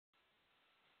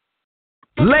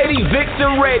Lady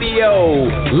Vixen Radio,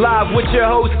 live with your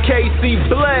host Casey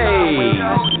Blaze.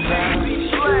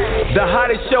 The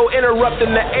hottest show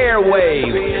interrupting the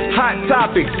airwaves. Hot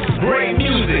topics, great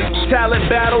music, talent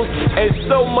battles, and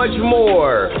so much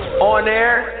more. On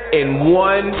air in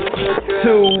 1,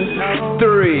 2,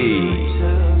 3.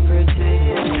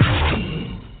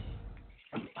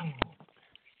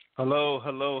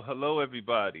 Hello,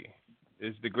 everybody.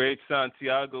 Is the great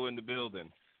Santiago in the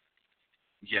building?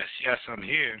 Yes, I'm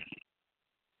here.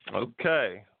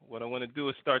 Okay. What I want to do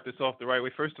is start this off the right way.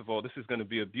 First of all, this is going to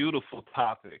be a beautiful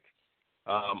topic.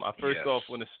 I first off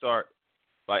want to start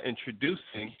by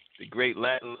introducing the great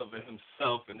Latin lover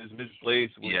himself, and as Ms.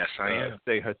 Blaze would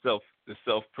say herself, the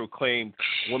self-proclaimed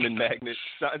woman magnet,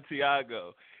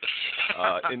 Santiago,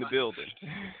 in the building.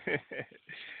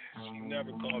 She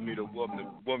never called me the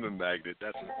woman magnet.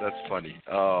 That's funny.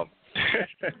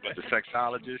 But the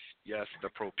sexologist, yes, the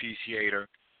propitiator,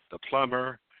 the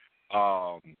plumber,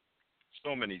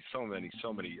 so many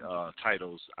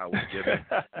titles I was given.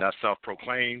 Not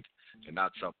self-proclaimed and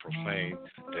not self-proclaimed.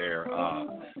 They're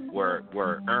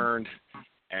were earned,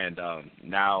 and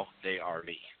now they are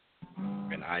me,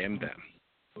 and I am them.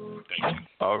 Thank you.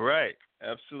 All right,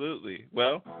 absolutely.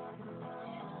 Well,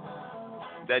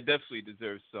 that definitely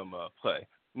deserves some play.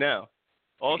 Now,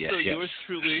 also yours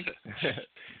truly,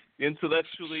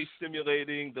 intellectually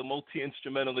stimulating, the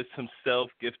multi-instrumentalist himself,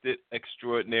 gifted,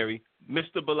 extraordinary,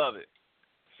 Mr. Beloved.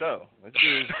 So, let's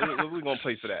do. What are we going to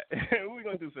play for that? What are we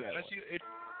going to do for that?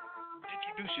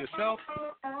 Introduce yourself.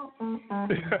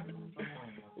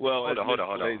 Well, hold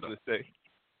on. Let's say.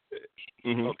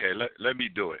 Mm-hmm. Okay, let me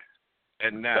do it.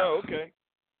 And now,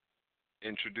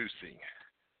 introducing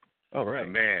all right,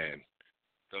 the man,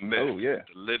 the myth, the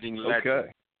living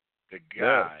legend, the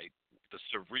guy, the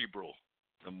cerebral,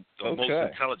 the most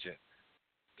intelligent,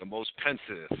 the most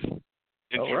pensive,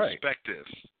 introspective.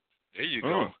 There you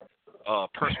go.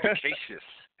 Perspicacious,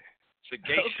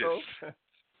 sagacious,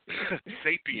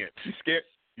 sapient.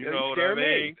 You know what I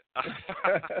mean?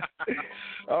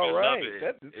 All right.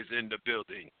 Is in the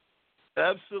building.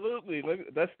 Absolutely.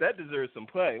 That deserves some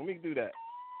play. Let me do that.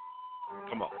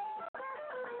 Come on.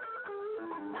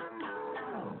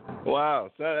 Wow.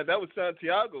 That was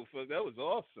Santiago. That was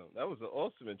awesome. That was an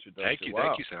awesome introduction. Thank you. Wow.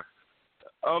 Thank you, sir.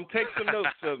 Take some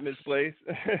notes, Ms. Blaze.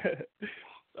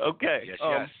 Okay.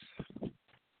 Yes.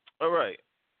 All right.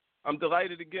 I'm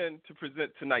delighted again to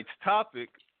present tonight's topic,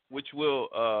 which will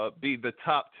be the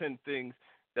top 10 things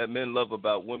that men love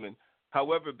about women.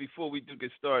 However, before we do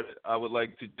get started, I would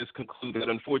like to just conclude that,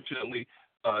 unfortunately,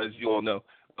 as you all know,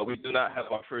 we do not have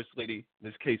our First Lady,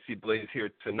 Ms. Casey Blaze, here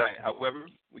tonight. However,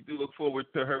 we do look forward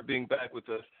to her being back with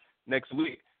us next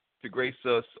week to grace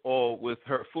us all with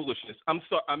her foolishness. I'm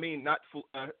sorry, I mean not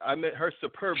I meant her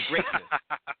superb greatness.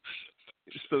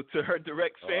 So to her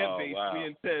direct fan base,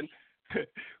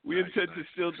 we intend to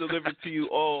still deliver to you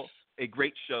all a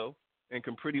great show, and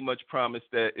can pretty much promise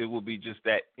that it will be just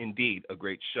that, indeed, a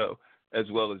great show, as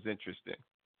well as interesting.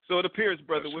 So it appears,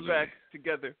 brother, Absolutely. We're back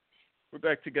together. We're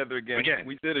back together again.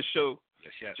 We did a show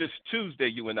just Tuesday,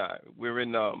 you and I. We're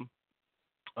in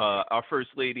our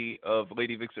First Lady of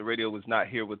Lady Vixen Radio was not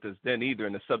here with us then either,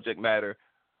 and the subject matter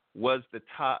was the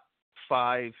top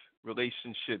 5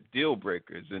 relationship deal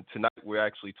breakers. And tonight we're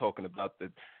actually talking about the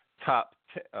top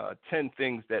 10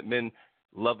 things that men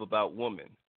love about women.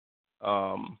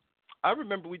 I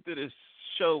remember we did a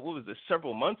show,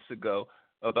 several months ago,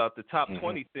 about the top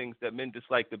 20 things that men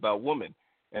disliked about women,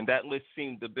 and that list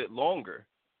seemed a bit longer.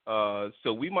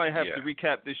 So we might have to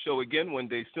recap this show again one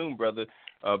day soon, brother,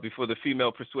 before the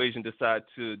female persuasion decide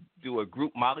to do a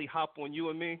group molly hop on you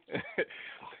and me.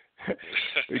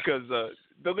 Because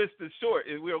the list is short.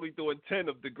 We're only doing 10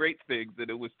 of the great things, and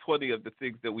it was 20 of the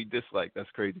things that we dislike. That's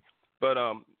crazy. But,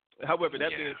 however, that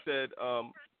being said,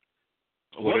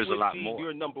 there's a lot more.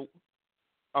 Your number?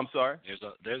 I'm sorry?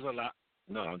 There's a lot.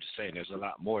 No, I'm just saying there's a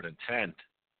lot more than 10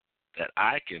 that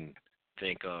I can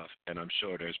think of, and I'm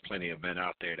sure there's plenty of men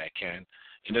out there that can.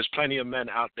 And there's plenty of men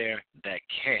out there that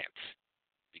can't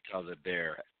because of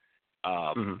their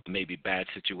maybe bad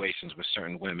situations with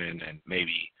certain women, and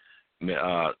maybe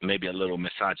a little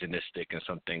misogynistic and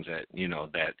some things that,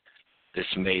 that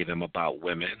dismay them about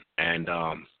women. And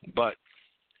but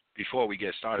before we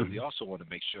get started, we also want to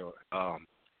make sure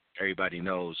everybody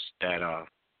knows that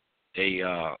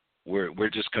we're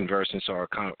just conversing, so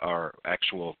our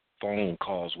actual phone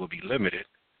calls will be limited,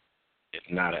 if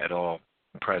not at all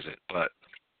present. But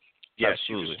yes,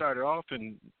 you can start it off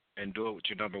and do it with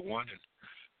your number one.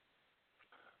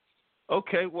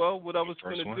 Okay, well, what I was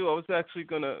going to do, I was actually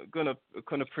gonna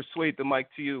persuade the mic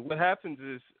to you. What happens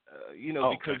is,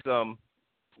 because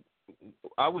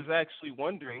I was actually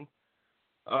wondering,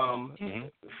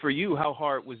 for you, how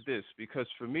hard was this? Because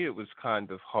for me, it was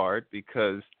kind of hard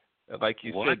because, like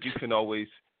you said, you can always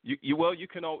no,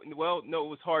 it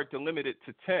was hard to limit it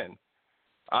to 10.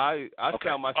 I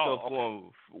found myself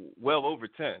going well over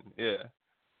 10. Yeah.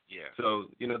 Yeah. So,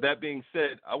 that being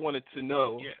said, I wanted to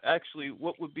know actually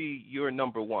what would be your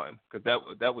number one, because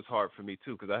that was hard for me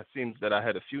too, because it seems that I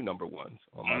had a few number ones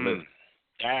on my list.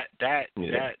 That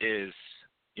is,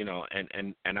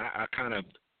 and I kind of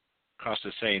cross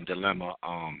the same dilemma,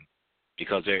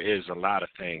 because there is a lot of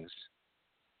things,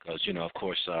 because of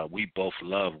course we both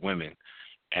love women,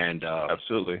 and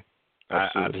absolutely.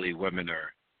 I believe women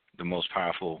are the most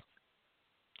powerful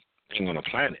thing on the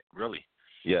planet, really.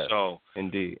 Yeah. So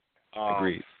indeed,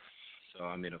 agreed. So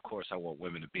of course, I want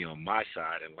women to be on my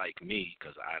side and like me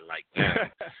because I like them,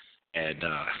 and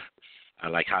I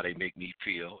like how they make me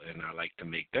feel, and I like to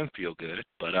make them feel good.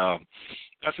 But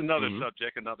that's another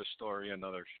subject, another story,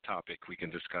 another topic we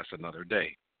can discuss another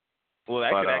day. Well,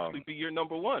 that could actually be your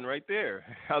number one right there.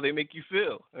 How they make you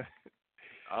feel.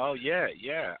 Oh yeah.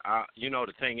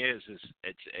 The thing is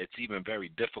it's even very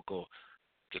difficult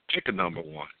to pick a number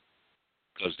one.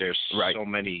 Because there's so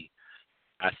many,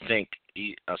 I think,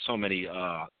 so many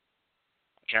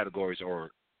categories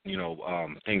or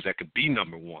things that could be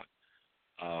number one.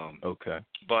 Okay.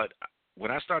 But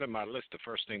when I started my list, the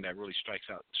first thing that really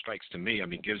strikes to me,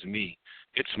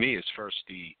 hits me is first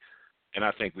and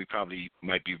I think we probably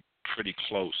might be pretty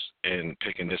close in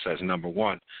picking this as number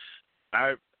one.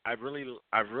 I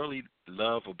really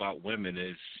love about women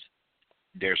is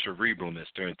their cerebralness,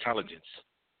 their intelligence.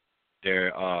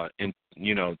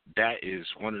 That is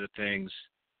one of the things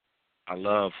I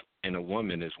love in a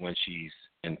woman is when she's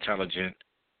intelligent,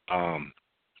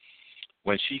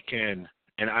 when she can,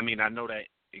 and I know that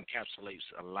encapsulates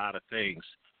a lot of things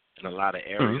in a lot of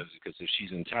areas because if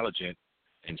she's intelligent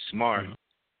and smart,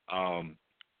 a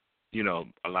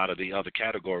lot of the other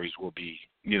categories will be,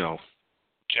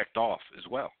 checked off as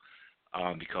well,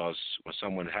 because when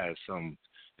someone has some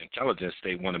intelligence,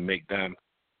 they want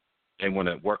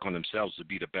to work on themselves to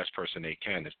be the best person they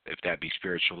can, if that be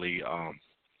spiritually,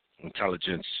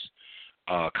 intelligence,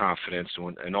 confidence,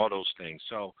 and all those things.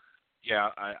 So, yeah,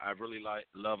 I really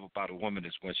love about a woman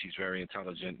is when she's very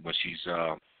intelligent, when she's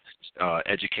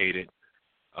educated,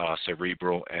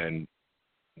 cerebral, and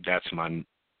that's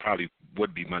probably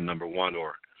would be my number one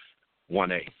or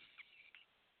 1A.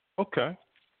 Okay.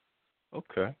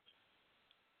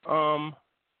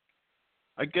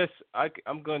 I guess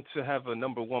I'm going to have a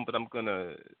number one, but I'm going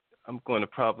to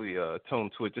probably tone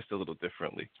to it just a little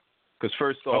differently. Because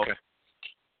first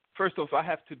off, I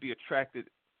have to be attracted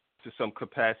to some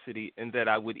capacity, and that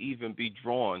I would even be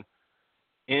drawn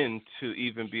in to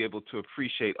even be able to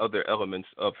appreciate other elements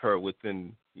of her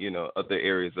within, other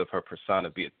areas of her persona,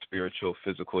 be it spiritual,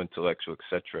 physical, intellectual,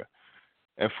 etc.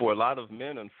 And for a lot of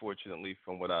men, unfortunately,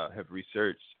 from what I have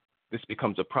researched, this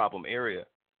becomes a problem area.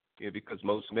 Because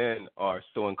most men are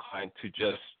so inclined to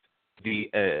just the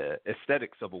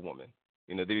aesthetics of a woman.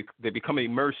 They become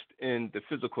immersed in the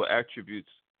physical attributes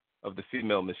of the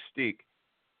female mystique.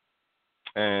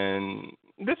 And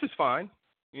this is fine.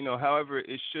 However,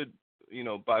 it should,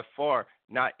 by far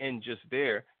not end just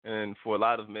there. And for a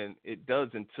lot of men, it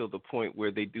does until the point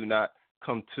where they do not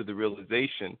come to the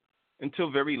realization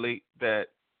until very late that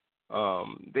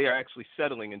they are actually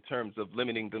settling in terms of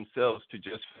limiting themselves to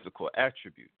just physical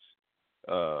attributes.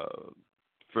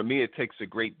 For me, it takes a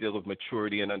great deal of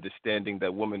maturity and understanding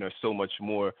that women are so much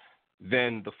more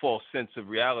than the false sense of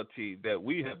reality that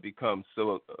we have become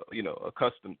so,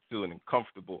 accustomed to and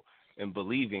comfortable in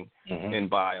believing in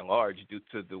by and large due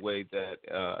to the way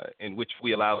that in which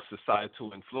we allow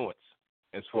societal influence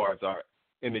as far as our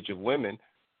image of women,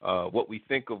 what we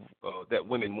think of that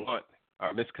women want,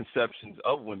 our misconceptions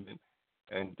of women,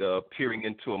 and peering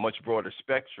into a much broader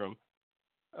spectrum.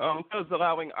 Because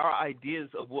allowing our ideas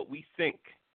of what we think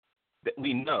that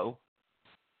we know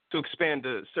to expand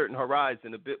a certain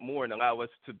horizon a bit more and allow us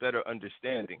to better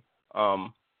understanding.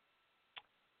 I'm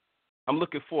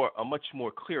looking for a much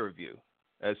more clearer view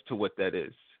as to what that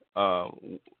is.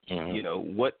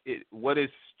 What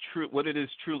it is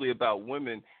truly about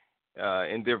women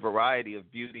and their variety of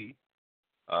beauty,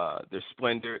 their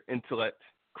splendor, intellect,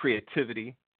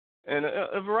 creativity, and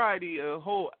a variety, a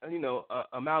whole,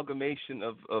 amalgamation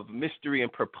of mystery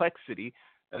and perplexity,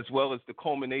 as well as the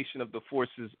culmination of the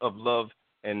forces of love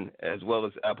and as well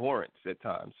as abhorrence at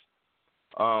times.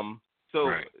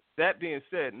 That being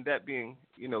said, and that being,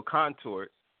 contoured,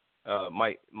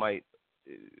 might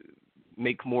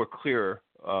make more clearer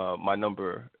my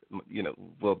number,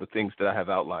 the things that I have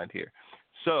outlined here.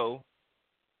 So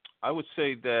I would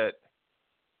say that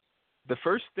the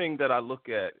first thing that I look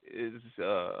at is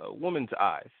a woman's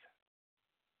eyes.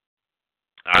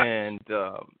 And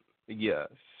yes.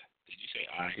 Did you say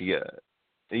eyes?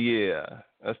 Yeah.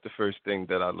 That's the first thing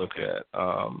that I look at.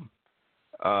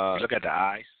 Look at the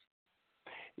eyes.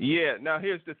 Yeah. Now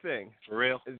here's the thing. For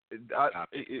real?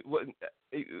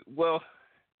 Well,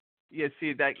 yeah.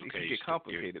 See, that it can get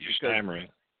complicated. You're stammering.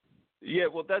 Yeah.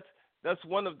 Well, that's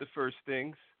one of the first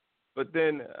things. But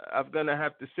then I'm gonna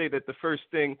have to say that the first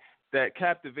thing that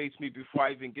captivates me before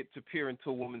I even get to peer into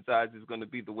a woman's eyes is going to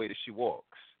be the way that she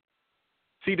walks.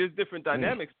 See, there's different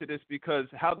dynamics to this because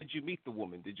how did you meet the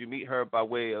woman? Did you meet her by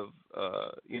way of,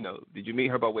 did you meet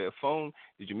her by way of phone?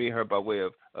 Did you meet her by way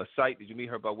of a site? Did you meet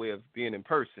her by way of being in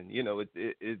person?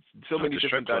 It's so many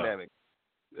different dynamics.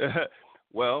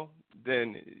 Well,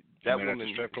 then that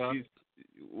woman,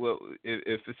 well,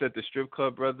 if it's at the strip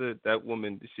club, brother, that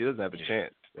woman, she doesn't have a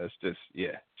chance. That's just,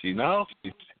 no.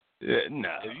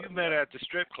 No. If you met her at the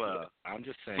strip club, I'm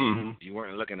just saying you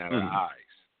weren't looking at her eyes.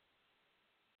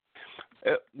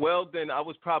 Well, then I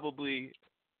was probably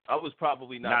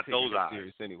not taking those her eyes.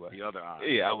 serious anyway. The other eyes.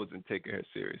 Yeah, I wasn't taking her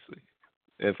seriously.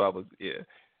 If I was,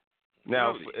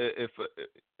 Now,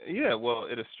 well,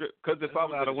 at a strip, because if I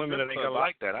was a lot of women that ain't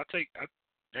like that,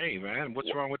 hey man,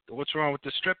 what's wrong with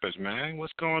the strippers, man?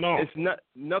 What's going on? It's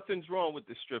nothing's wrong with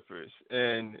the strippers,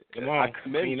 and come on,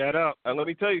 clean that up. Let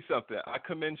me tell you something. I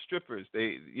commend strippers.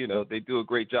 They do a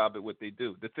great job at what they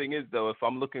do. The thing is, though, if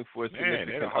I'm looking for a significant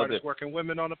they're the hardest working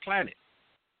women on the planet.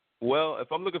 Well,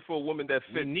 if I'm looking for a woman that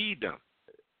fits, you need them.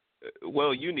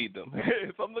 Well, you need them.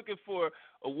 If I'm looking for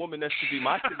a woman that's to be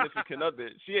my significant other,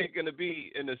 she ain't gonna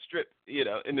be in the strip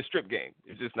game.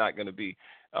 It's just not gonna be.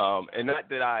 And not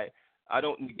that I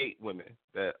don't negate women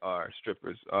that are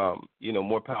strippers.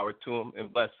 More power to them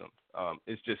and bless them.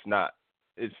 It's just not.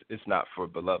 It's not for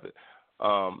beloved.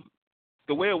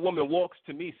 The way a woman walks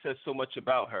to me says so much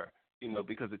about her.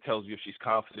 Because it tells you if she's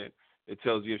confident. It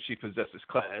tells you if she possesses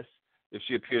class. If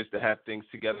she appears to have things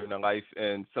together in her life,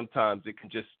 and sometimes it can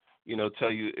just tell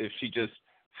you if she just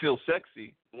feels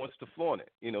sexy, wants to flaunt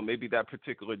it. Maybe that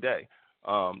particular day.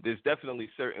 There's definitely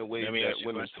certain ways that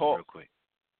women talk. Real quick.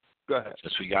 Go ahead.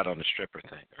 Since we got on the stripper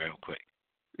thing, real quick.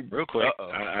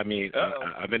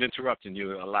 I've been interrupting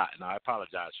you a lot, and I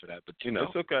apologize for that. But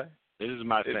it's okay. This is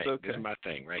my thing. Okay. This is my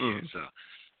thing right here.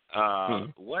 So,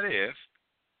 what if?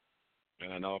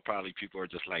 And I know probably people are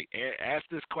just like, ask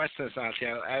this question,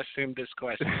 Santiago. Ask him this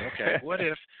question. Okay. What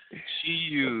if she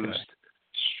used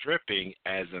stripping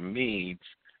as a means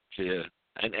to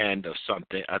an end of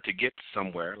something, to get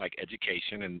somewhere like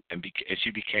education, and she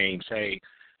became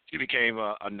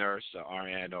a nurse, an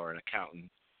RN, or an accountant,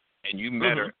 and you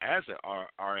met her as an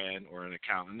RN or an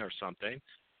accountant or something,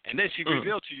 and then she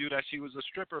revealed to you that she was a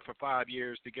stripper for 5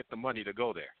 years to get the money to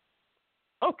go there.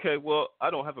 Okay, well, I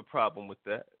don't have a problem with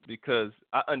that because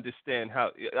I understand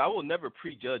I will never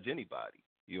prejudge anybody.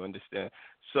 You understand?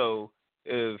 So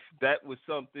if that was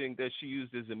something that she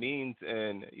used as a means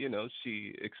and,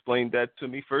 she explained that to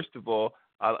me, first of all,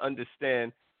 I'll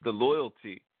understand the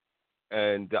loyalty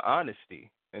and the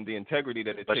honesty and the integrity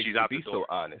that it takes to be so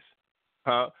honest.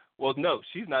 Huh? Well, no,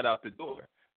 she's not out the door.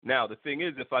 Now, the thing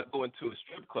is, if I go into a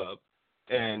strip club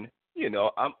and,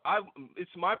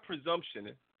 it's my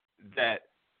presumption that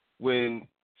when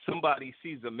somebody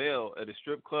sees a male at a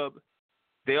strip club,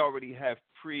 they already have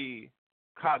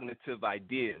pre-cognitive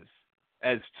ideas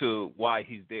as to why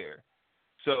he's there.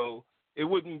 So it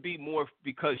wouldn't be more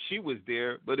because she was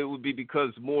there, but it would be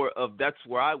because more of that's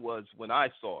where I was when I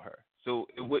saw her. So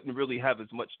it wouldn't really have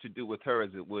as much to do with her as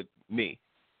it would me,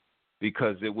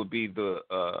 because it would be the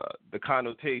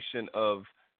connotation of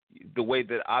the way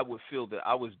that I would feel that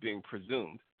I was being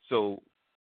presumed. So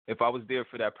if I was there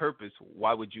for that purpose,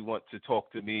 why would you want to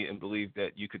talk to me and believe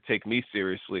that you could take me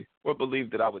seriously or believe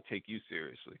that I would take you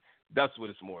seriously? That's what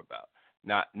it's more about.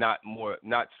 Not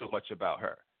so much about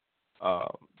her.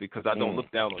 Because I don't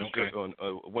look down on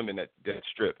women that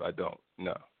strip. I don't.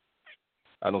 No.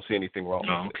 I don't see anything wrong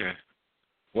with it. Okay.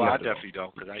 Well, I definitely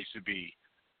don't, because I used to be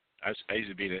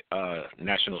the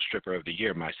National Stripper of the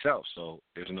Year myself, so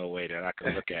there's no way that I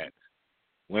can look at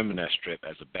women that strip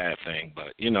as a bad thing.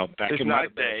 But, back in my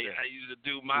day, I used to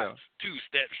do my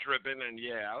two-step stripping, and,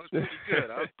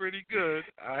 I was pretty good.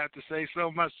 I have to say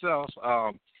so myself.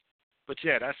 But,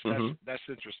 that's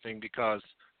interesting because,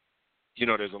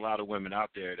 there's a lot of women out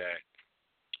there that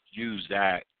use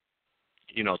that,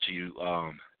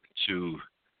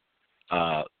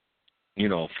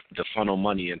 to funnel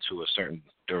money into a certain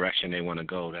direction they want to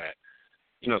go that,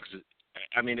 because,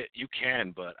 you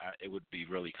can, but it would be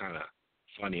really kind of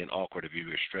funny and awkward if you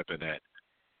were stripping at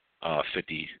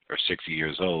 50 or 60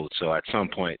 years old. So at some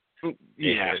point,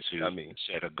 they have to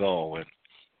set a goal. And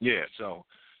so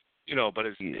but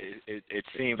it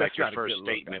seemed like your first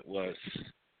statement was, unless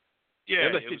it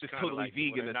they're was just kind of totally like,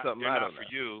 vegan or not, something. they're I not don't for know.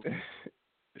 you.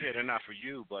 They're not for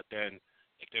you. But then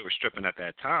if they were stripping at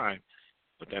that time,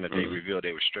 but then if they revealed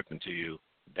they were stripping to you,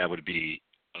 that would be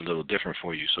a little different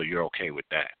for you. So you're okay with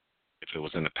that if it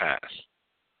was in the past.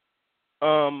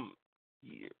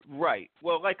 Right.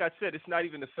 Well, like I said, it's not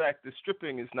even the fact that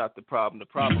stripping is not the problem. The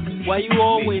problem is why you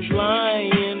always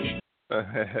lying? The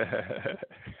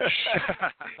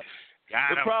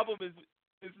problem is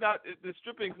it's not the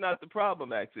stripping's not the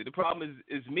problem. Actually, the problem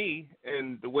is me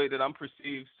and the way that I'm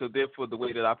perceived. So therefore, the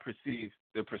way that I perceive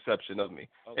the perception of me.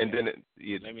 Okay. And then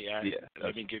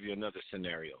let me give you another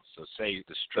scenario. So say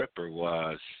the stripper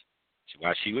was,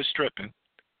 while she was stripping,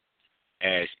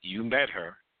 as you met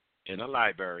her in a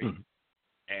library,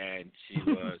 and she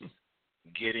was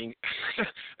getting,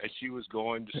 and she was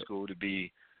going to school to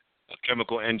be a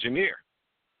chemical engineer.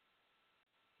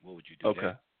 What would you do?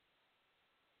 Okay.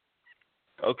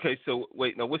 Okay, so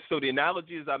wait, no. So the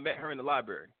analogy is I met her in the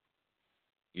library.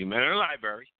 You met her in the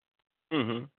library.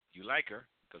 Mm-hmm. You like her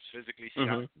because physically she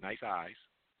got nice eyes,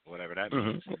 whatever that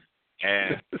means.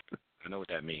 And I know what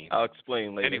that means. I'll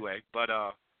explain later. Anyway, but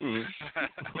he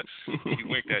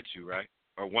winked at you, right?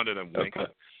 Or one of them winked.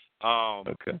 Okay.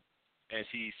 Okay. And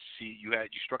you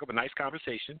struck up a nice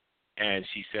conversation, and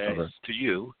she says to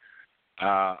you,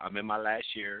 "I'm in my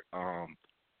last year. I'm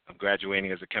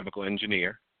graduating as a chemical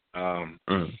engineer.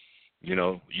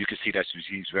 You can see that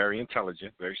she's very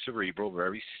intelligent, very cerebral,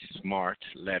 very smart,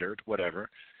 lettered, whatever.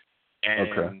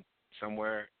 And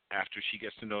somewhere after she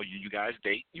gets to know you, you guys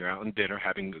date. You're out on dinner,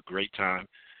 having a great time,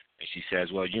 and she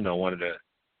says, "Well, one of the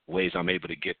ways I'm able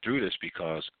to get through this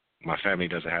because my family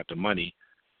doesn't have the money.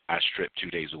 I strip 2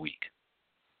 days a week."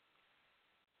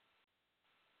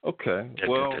 Okay.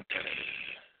 Well,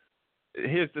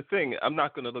 here's the thing. I'm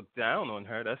not going to look down on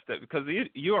her. That's that because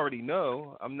you already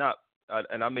know I'm not,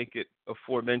 and I make it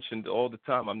aforementioned all the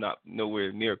time. I'm not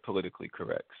nowhere near politically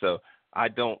correct. So I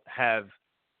don't have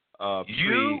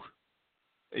you.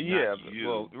 Yeah. You.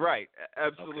 Well, right.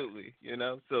 Absolutely.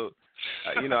 Okay. So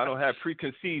I don't have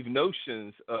preconceived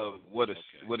notions of what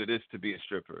it is to be a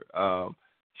stripper.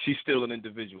 She's still an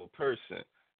individual person.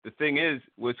 The thing is,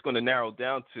 what's going to narrow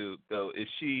down to though is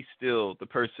she still the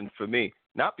person for me?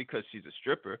 Not because she's a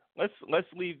stripper. Let's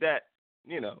leave that.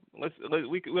 We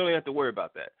don't have to worry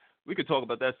about that. We could talk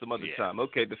about that some other time.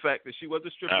 Okay, the fact that she was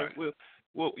a stripper, right.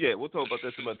 we'll talk about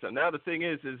that some other time. Now the thing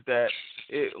is that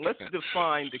let's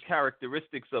define the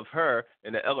characteristics of her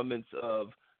and the elements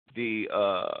of the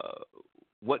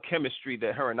what chemistry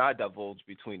that her and I divulge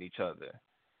between each other.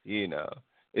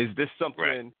 Is this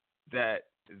something that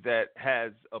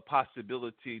has a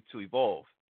possibility to evolve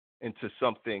into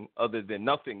something other than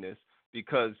nothingness?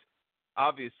 Because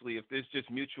obviously, if there's just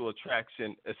mutual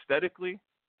attraction aesthetically,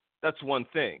 that's one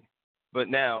thing. But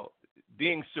now,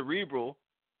 being cerebral,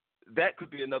 that could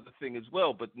be another thing as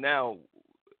well. But now,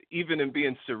 even in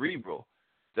being cerebral,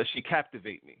 does she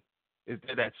captivate me? Is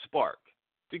there that spark?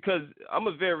 Because I'm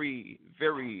a very,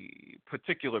 very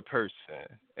particular person,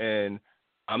 and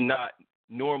I'm not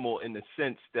normal in the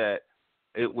sense that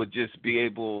it would just be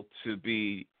able to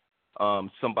be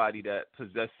somebody that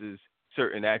possesses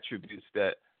certain attributes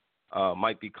that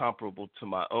might be comparable to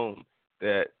my own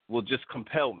that will just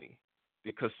compel me,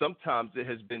 because sometimes it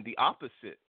has been the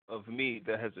opposite of me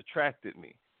that has attracted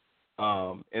me,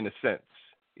 in a sense,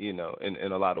 in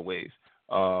a lot of ways.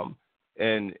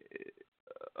 And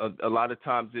a lot of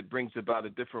times it brings about a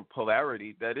different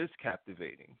polarity that is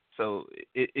captivating. So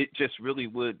it just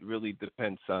would really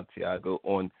depend, Santiago,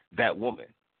 on that woman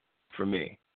for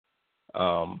me.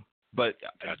 But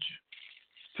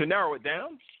to narrow it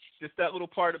down, just that little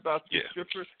part about the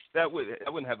stripper, that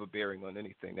wouldn't have a bearing on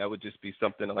anything. That would just be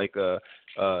something like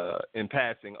in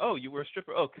passing. Oh, you were a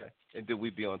stripper? Okay. And then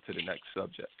we'd be on to the next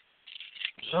subject.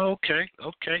 Okay.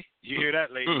 You hear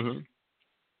that, lady?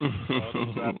 All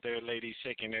those out there, ladies,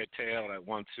 shaking their tail that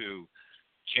want to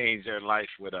change their life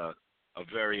with a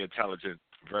very intelligent,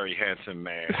 very handsome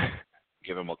man,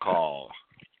 give him a call.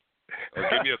 Or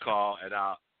give me a call, and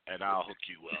I'll hook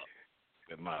you up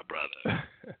with my brother.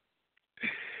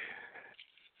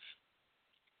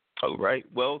 All right.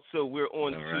 Well, so we're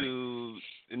on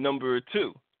to number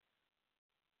 2.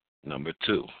 Number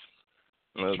 2.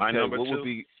 Okay. My number what 2 would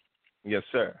be? Yes,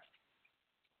 sir.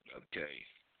 Okay.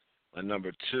 My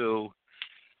number 2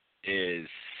 is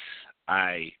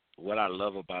what I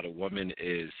love about a woman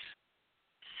is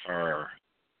her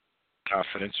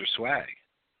confidence or swag.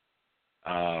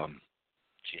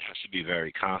 She has to be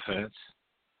very confident,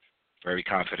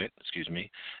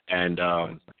 and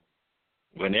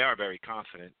when they are very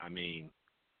confident, I mean,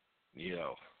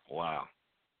 wow,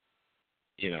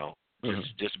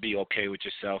 just be okay with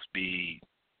yourself, be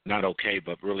not okay,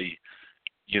 but really,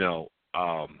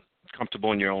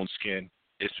 comfortable in your own skin.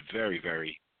 It's very,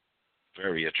 very,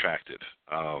 very attractive.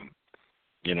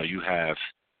 You have,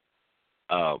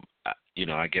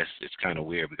 I guess it's kind of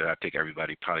weird because I think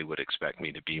everybody probably would expect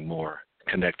me to be more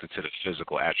connected to the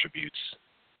physical attributes.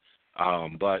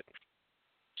 But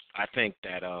I think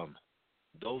that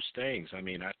those things, I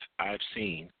mean, I've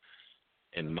seen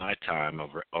in my time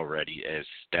already is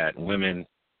that women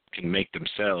can make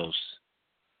themselves,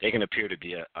 they can appear to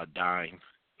be a dime,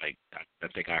 like I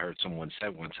think I heard someone say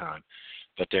one time,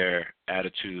 but their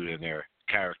attitude and their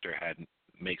character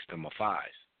makes them a 5.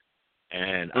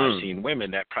 And I've seen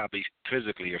women that probably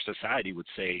physically or society would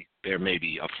say they're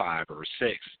maybe a 5 or a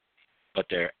 6, but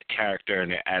their character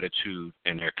and their attitude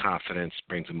and their confidence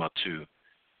brings them up to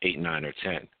 8, 9, or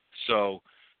 10. So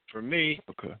for me,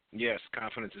 yes,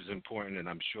 confidence is important, and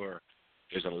I'm sure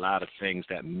there's a lot of things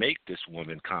that make this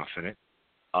woman confident.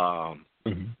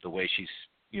 The way she's,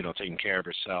 taking care of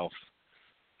herself,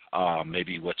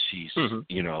 maybe what she's,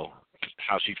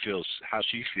 how she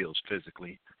feels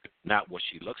physically, not what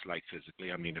she looks like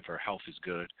physically. I mean, if her health is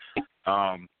good,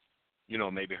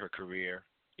 maybe her career,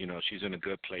 she's in a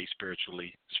good place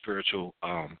spiritually. Spiritual,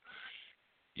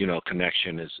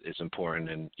 connection is important,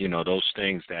 and those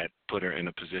things that put her in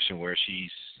a position where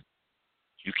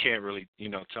you can't really,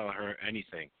 tell her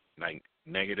anything like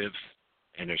negative,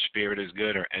 and her spirit is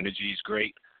good, her energy is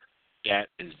great. That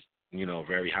is,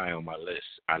 very high on my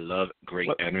list. I love great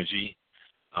energy.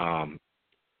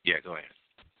 Yeah, go ahead.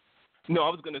 No, I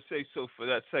was going to say, so for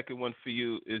that second one for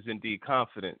you is indeed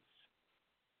confidence.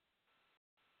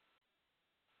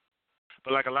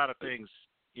 But like a lot of things,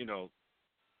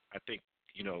 I think,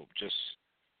 just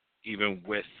even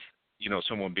with,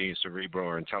 someone being cerebral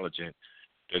or intelligent,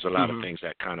 there's a lot of things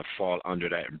that kind of fall under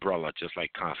that umbrella, just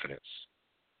like confidence.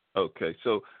 Okay,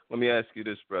 so let me ask you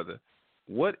this, brother.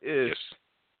 What if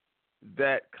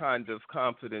that kind of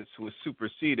confidence was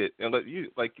superseded? And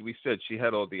like we said, she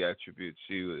had all the attributes.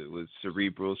 She was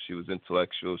cerebral, she was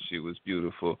intellectual, she was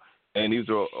beautiful, and these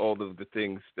are all of the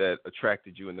things that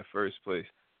attracted you in the first place.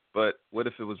 But what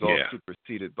if it was all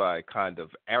superseded by kind of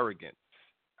arrogance?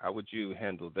 How would you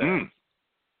handle that?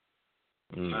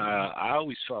 I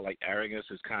always felt like arrogance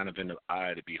is kind of in the eye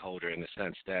of the beholder, in the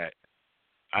sense that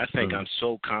I think I'm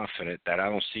so confident that I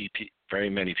don't see very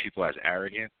many people as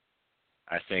arrogant.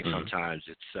 I think sometimes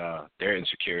it's their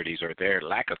insecurities or their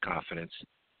lack of confidence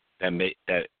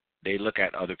that they look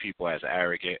at other people as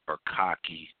arrogant or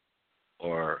cocky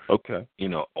or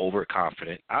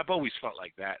overconfident. I've always felt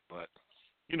like that, but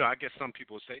I guess some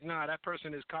people say, "Nah, that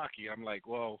person is cocky." I'm like,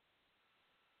 well,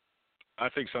 I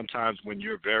think sometimes when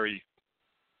you're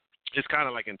it's kind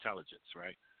of like intelligence,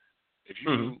 right? If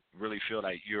you really feel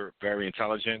like you're very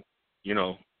intelligent,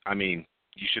 I mean,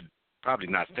 you should probably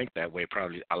not think that way,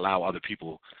 probably allow other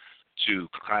people to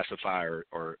classify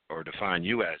or define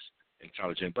you as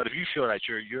intelligent. But if you feel that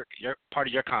you're part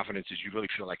of your confidence is you really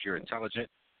feel like you're intelligent,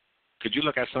 could you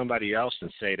look at somebody else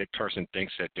and say that person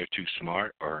thinks that they're too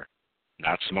smart or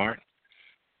not smart,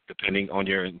 depending on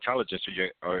your intelligence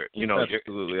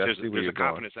Absolutely. There's a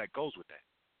confidence that goes with that.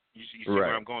 You see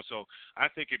where I'm going? So I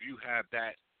think if you have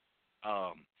that,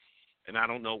 and I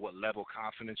don't know what level of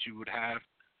confidence you would have,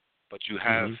 but you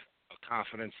have a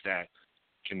confidence that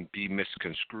can be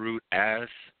misconstrued as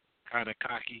kind of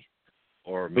cocky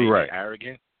or maybe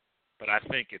arrogant. But I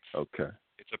think it's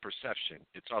a perception.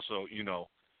 It's also,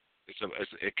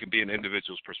 it can be an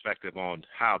individual's perspective on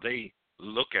how they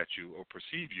look at you or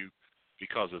perceive you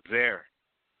because of their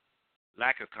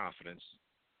lack of confidence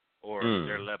or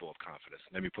their level of confidence.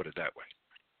 Let me put it that way.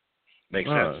 Makes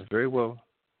sense? Very well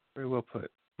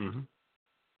put.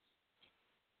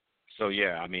 So,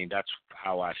 yeah, I mean, that's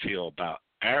how I feel about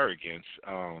arrogance.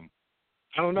 I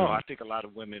don't know. I think a lot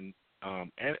of women,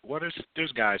 and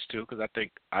there's guys too, because I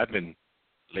think I've been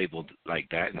labeled like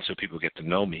that, and so people get to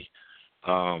know me.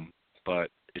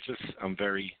 But it's just I'm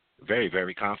very, very,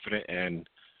 very confident, and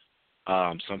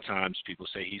sometimes people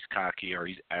say he's cocky or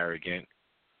he's arrogant.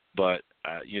 But,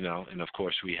 and of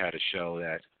course we had a show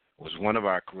that was one of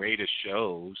our greatest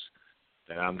shows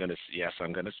that I'm going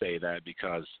to say that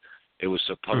because it was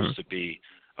supposed to be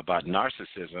about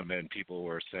narcissism, and people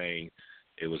were saying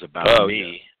it was about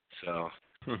me. So,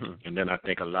 and then I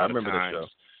think a lot of times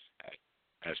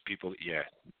as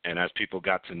people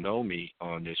got to know me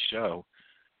on this show,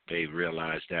 they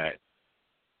realized that,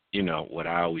 what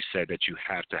I always said, that you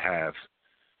have to have,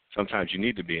 sometimes you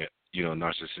need to be,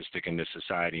 narcissistic in this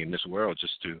society, in this world,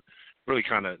 just to really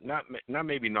kind of, not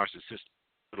maybe narcissistic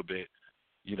a little bit,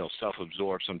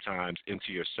 self-absorbed sometimes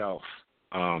into yourself,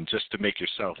 just to make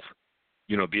yourself,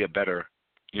 be a better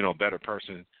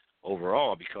person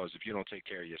overall. Because if you don't take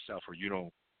care of yourself or you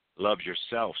don't love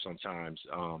yourself, sometimes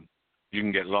you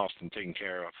can get lost in taking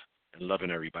care of and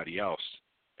loving everybody else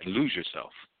and lose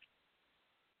yourself.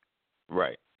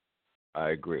 Right.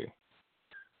 I agree.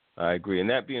 And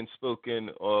that being spoken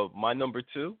of, my number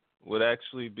 2 would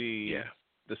actually be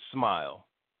the smile.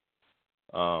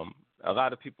 A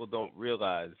lot of people don't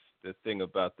realize the thing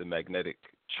about the magnetic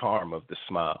charm of the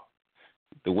smile.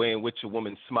 The way in which a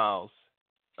woman smiles,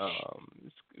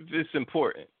 it's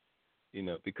important,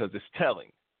 because it's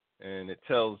telling. And it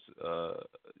tells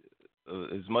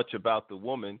as much about the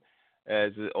woman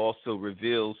as it also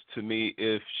reveals to me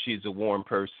if she's a warm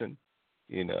person,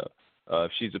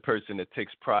 if she's a person that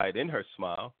takes pride in her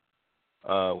smile,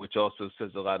 which also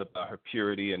says a lot about her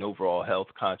purity and overall health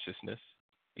consciousness,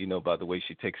 by the way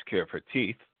she takes care of her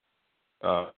teeth.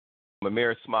 From a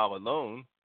mere smile alone,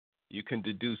 you can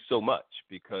deduce so much,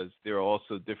 because there are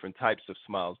also different types of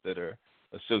smiles that are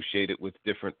associated with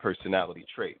different personality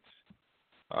traits.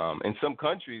 In some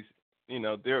countries,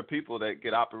 there are people that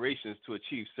get operations to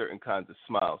achieve certain kinds of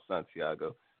smiles,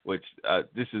 Santiago, which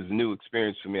this is a new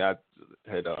experience for me. I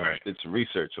had did some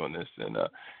research on this, and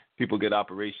people get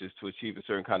operations to achieve a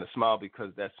certain kind of smile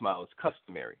because that smile is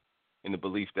customary, in the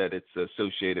belief that it's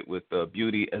associated with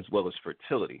beauty as well as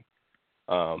fertility.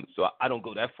 So I don't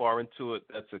go that far into it.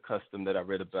 That's a custom that I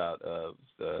read about of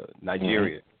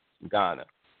Nigeria, Ghana.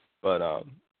 But,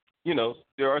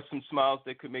 there are some smiles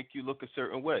that could make you look a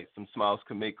certain way. Some smiles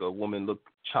can make a woman look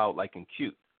childlike and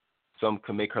cute. Some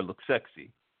can make her look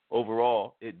sexy.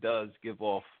 Overall, it does give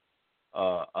off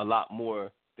a lot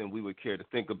more than we would care to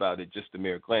think about it. Just a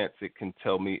mere glance, it can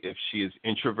tell me if she is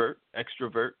introvert,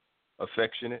 extrovert,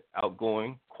 affectionate,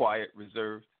 outgoing, quiet,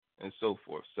 reserved, and so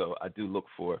forth. So I do look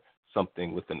for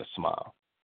something within a smile.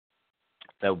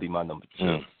 That would be my number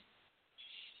 2.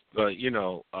 But,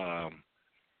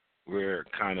 we're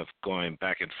kind of going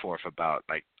back and forth about,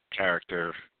 like,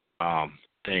 character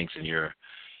things, and you're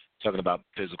talking about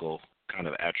physical kind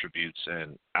of attributes.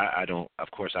 And I don't, of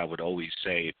course, I would always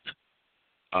say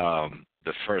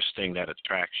the first thing that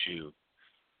attracts you,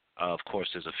 of course,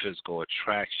 is a physical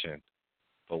attraction,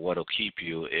 but what'll keep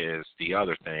you is the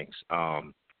other things.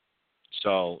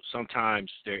 So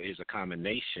sometimes there is a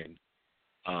combination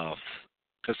of,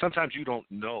 because sometimes you don't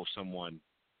know someone,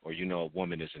 or a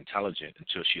woman is intelligent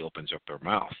until she opens up her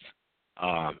mouth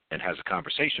and has a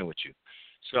conversation with you.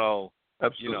 So,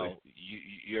 absolutely,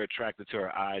 you're attracted to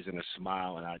her eyes and a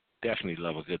smile, and I definitely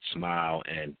love a good smile,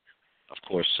 and of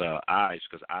course eyes,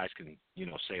 because eyes can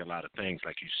say a lot of things,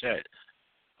 like you said.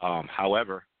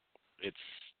 However, it's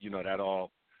that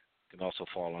all can also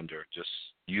fall under just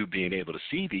you being able to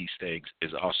see these things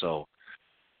is also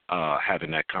having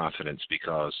that confidence,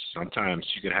 because sometimes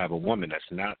you can have a woman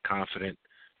that's not confident,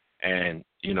 and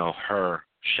her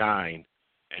shine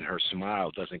and her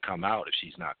smile doesn't come out if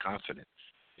she's not confident,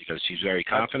 because she's very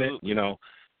confident. Absolutely.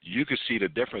 You could see the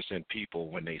difference in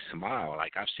people when they smile.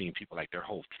 Like, I've seen people, like, their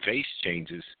whole face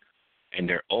changes, and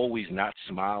they're always not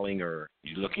smiling, or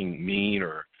looking mean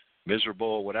or miserable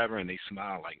or whatever, and they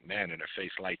smile, like, man, and their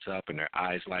face lights up and their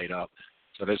eyes light up.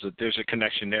 So there's a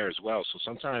connection there as well. So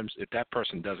sometimes if that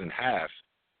person doesn't have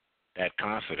that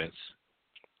confidence,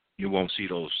 you won't see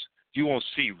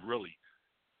really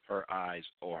her eyes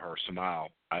or her smile,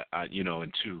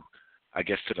 into, I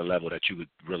guess, to the level that you would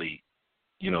really,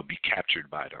 be captured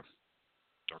by them.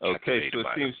 Okay, so it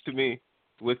seems to me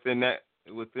within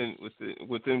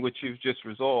what you've just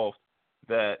resolved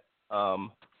that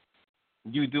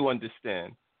you do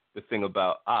understand the thing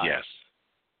about eyes. Yes.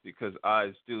 Because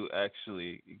eyes do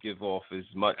actually give off as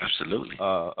much absolutely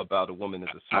about a woman as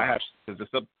a smile.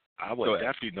 I would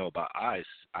definitely know about eyes.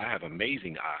 I have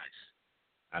amazing eyes.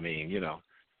 I mean,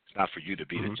 it's not for you to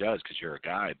be the judge because you're a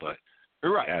guy, but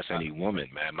ask any woman,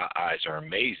 man, my eyes are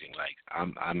amazing. Like,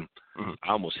 I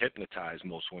almost hypnotize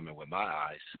most women with my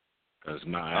eyes, because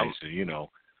my eyes are,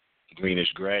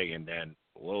 greenish gray, and then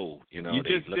whoa,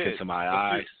 they look into my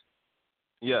eyes.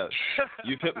 Yes,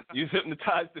 you've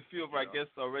hypnotized the field, I guess,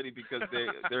 already, because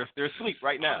they're asleep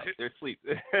right now. They're asleep.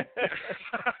 Listen,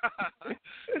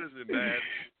 man,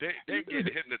 they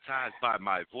get hypnotized by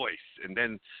my voice, and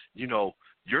then your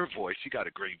voice. You got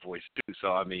a great voice too.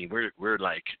 So I mean, we're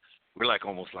like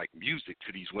almost like music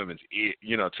to these women's ear,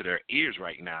 to their ears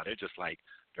right now. They're just like,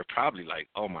 they're probably like,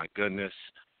 oh my goodness,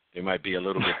 they might be a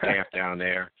little bit damp down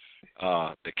there.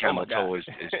 The camel toe is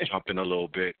jumping a little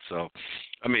bit. So,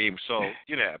 I mean,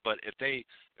 but if they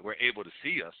were able to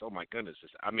see us, oh my goodness,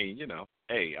 I'm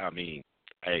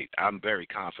very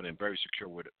confident, very secure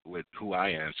with who I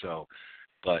am. So,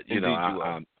 But you Indeed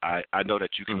know, I know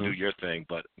that you can do your thing.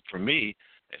 But for me,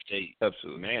 if they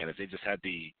if they just had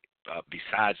the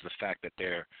besides the fact that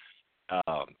they're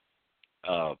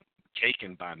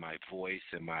taken by my voice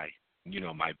and my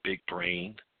my big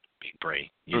brain,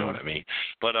 you know what I mean?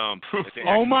 But if they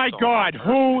oh my God,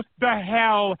 who the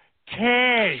hell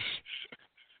cares?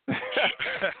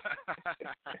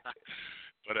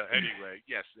 But anyway,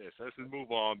 yes, let's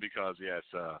move on because yes,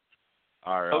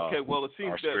 our well, it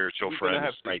seems our spiritual friend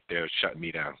is right there shutting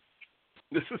me down.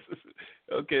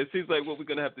 Okay, it seems like what we're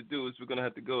going to have to do is we're going to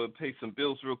have to go and pay some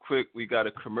bills real quick. We got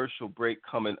a commercial break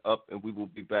coming up, and we will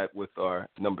be back with our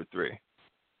number 3.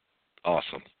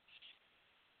 Awesome.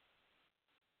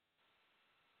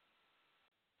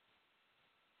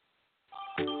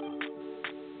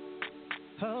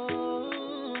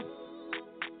 Oh,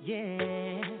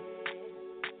 yeah.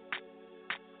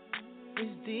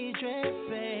 It's DJ,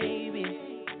 baby.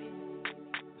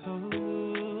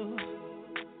 Oh,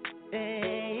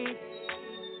 hey.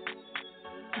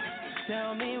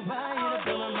 Tell me why you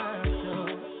blow my mind so.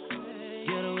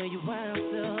 You're the way you want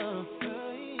so.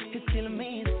 It's killing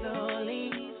me slowly,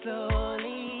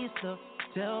 slowly, so.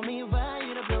 Tell me why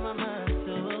you blow my mind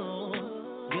so.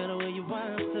 You're the way you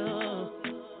want so.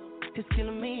 It's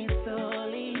killing me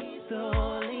slowly,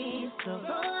 slowly, so.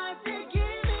 I take it.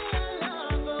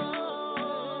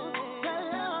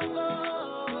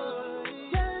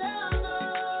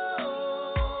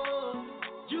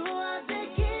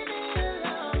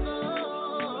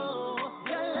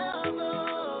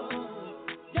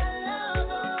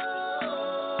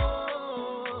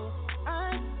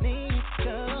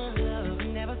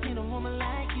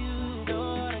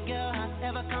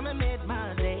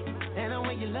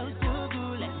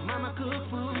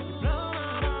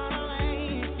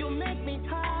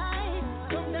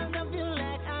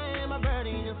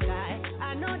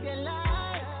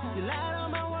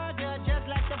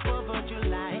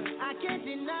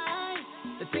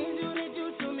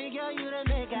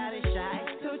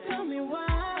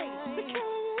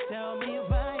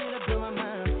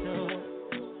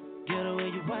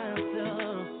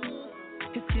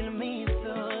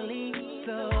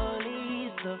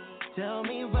 Tell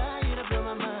me why you blow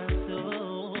my mind so.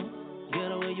 You're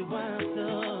the way you want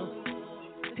so.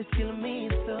 It's killing me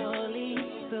slowly,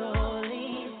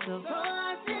 slowly, so. Oh,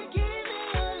 I say give me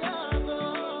your love, oh.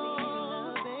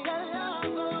 Your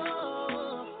love,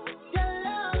 oh. Your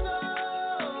love,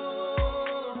 oh.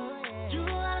 You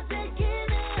I say give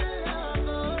me your love,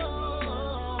 oh.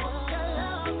 Your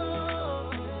love,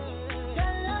 oh.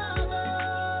 Your love,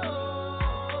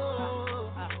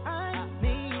 oh. I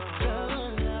need your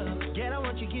love. Girl, I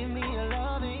want you give me your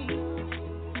loving.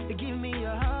 Give me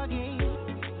your hugging.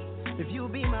 If you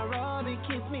be my Robbie,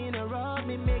 kiss me and rub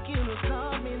me, make you look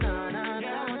love me, nah, nah, nah.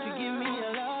 I want you give me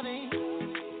your loving,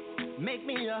 make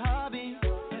me your hobby.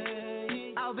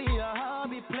 I'll be your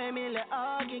hobby, play me like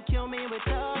organ, kill me with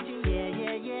talking, yeah,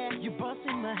 yeah, yeah. You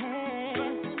busting my head,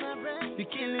 you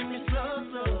killing me slow,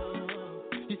 slow.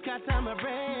 You scatter my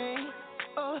brain,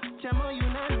 oh, chamo, you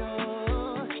not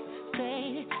know. Say,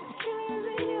 you killing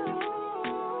me,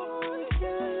 oh, you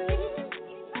killing me.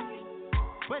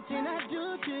 What did I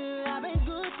do to you? I've been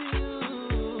good to you.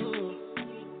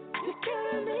 You're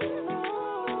killing me, oh,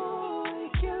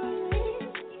 you're killing me.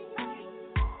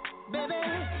 Baby,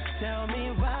 tell me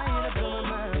why you blow my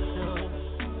mind so.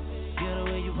 You're the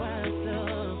way you want so.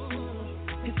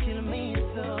 It's killing me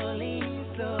slowly,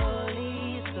 slowly,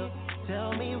 so.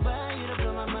 Tell me why you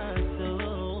blow my mind so.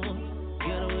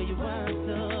 You're the way you want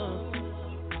so.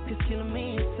 It's killing me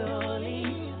slowly,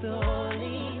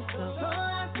 slowly, so. Oh,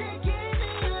 I take it.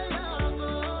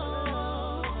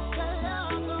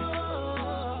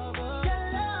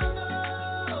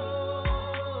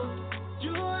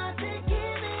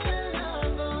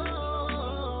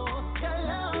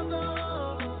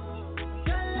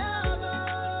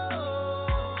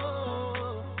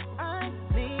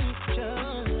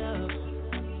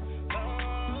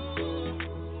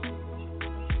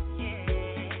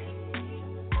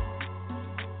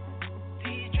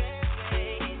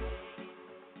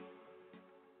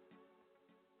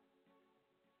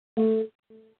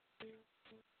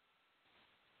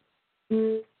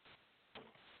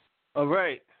 All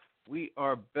right, we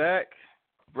are back.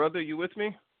 Brother, you with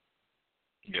me?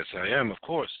 Yes, I am, of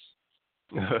course.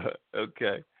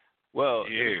 Okay. Well,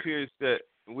 It appears that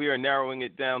we are narrowing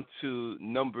it down to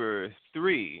number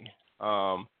 3.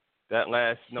 That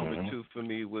last number 2 for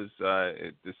me was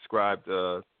it described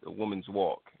a woman's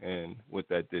walk and what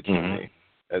that did to me.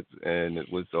 And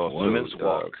it was also woman's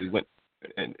walk. We went,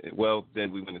 and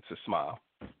then we went into smile.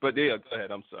 But yeah, go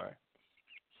ahead. I'm sorry.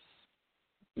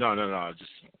 No.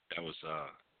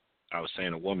 I was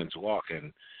saying a woman's walk,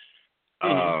 and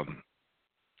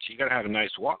she got to have a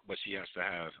nice walk, but she has to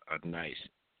have a nice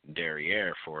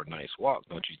derriere for a nice walk,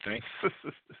 don't you think?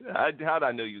 How'd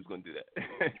I know you was going to do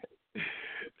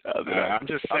that? I'm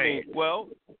just saying. Well,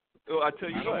 I tell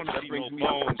you I don't what, want to that see brings no me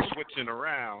bones switching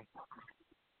around.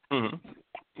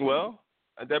 Well,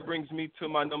 that brings me to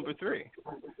my number 3,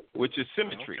 which is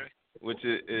symmetry, which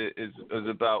is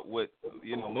about what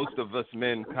most of us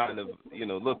men kind of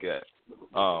look at.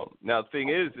 Now the thing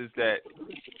is that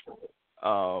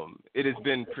it has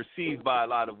been perceived by a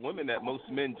lot of women that most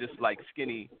men just like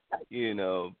skinny,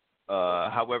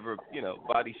 however,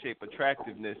 body shape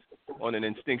attractiveness on an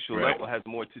instinctual level has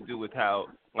more to do with how,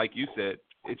 like you said,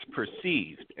 it's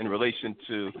perceived in relation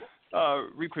to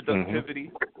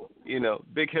reproductivity.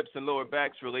 Big hips and lower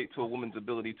backs relate to a woman's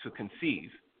ability to conceive,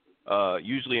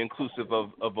 usually inclusive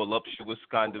of a voluptuous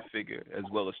kind of figure, as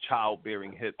well as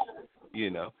childbearing hips,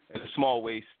 and a small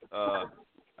waist.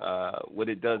 What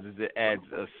it does is it adds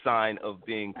a sign of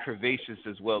being curvaceous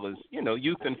as well as,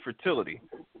 youth and fertility.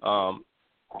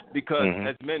 Because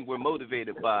as men, we're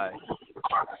motivated by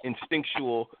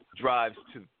instinctual drives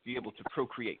to be able to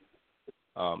procreate.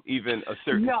 Even a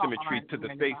certain symmetry to the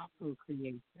face.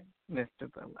 Procreation, Mr.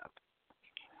 Phillips.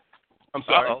 I'm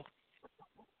sorry. Uh-oh.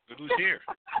 Who's here?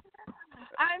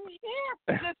 I'm here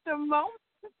for just a moment.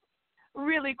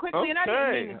 Really quickly, and I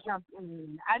didn't mean to jump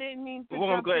in. I didn't mean to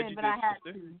jump in, but I had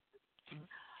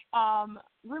to.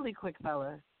 Really quick,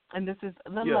 fellas, and this is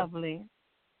the lovely,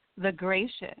 the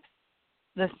gracious,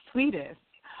 the sweetest,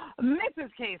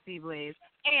 Mrs. Casey Blaze,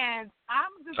 and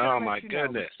I'm just oh my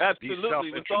goodness,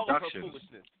 absolutely, with all of her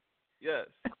foolishness. Yes.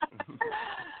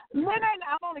 Then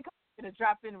I'm only going to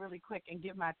drop in really quick and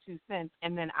give my 2 cents,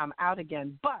 and then I'm out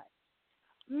again. But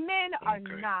men are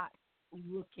not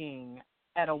looking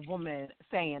at a woman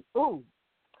saying, "Ooh,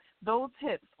 those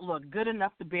hips look good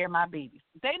enough to bear my babies."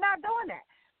 They're not doing that.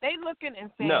 They looking and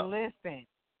saying, "Listen,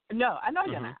 no, I know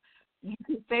you're not. You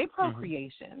can say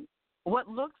procreation. What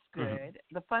looks good,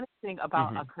 the funny thing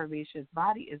about a curvaceous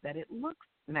body is that it looks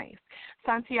nice."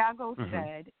 Santiago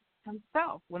said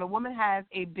himself, when a woman has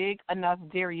a big enough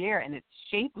derriere and it's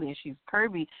shapely and she's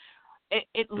curvy,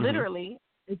 it literally,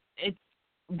 it's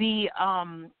the,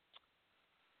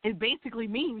 it basically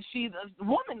means she's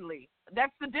womanly.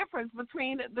 That's the difference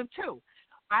between the two.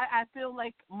 I feel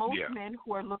like most men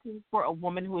who are looking for a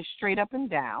woman who is straight up and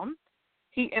down,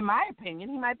 in my opinion,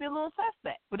 he might be a little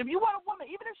suspect. But if you want a woman,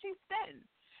 even if she's thin,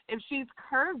 if she's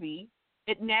curvy,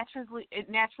 it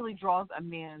naturally draws a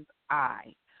man's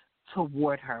eye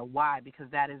toward her. Why? Because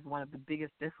that is one of the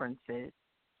biggest differences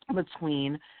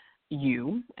between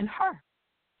you and her.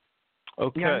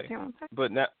 Okay. You understand what I'm saying?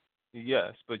 But now,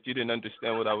 yes, but you didn't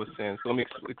understand what I was saying, so let me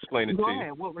explain it to you. Go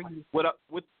ahead. What were you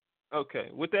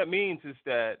saying? What that means is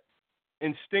that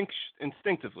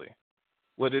instinctively,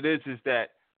 what it is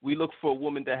that we look for a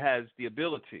woman that has the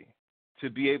ability to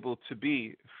be able to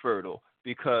be fertile,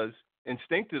 because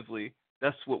instinctively,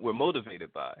 that's what we're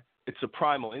motivated by. It's a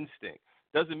primal instinct.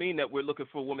 Doesn't mean that we're looking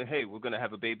for a woman, hey, we're going to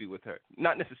have a baby with her.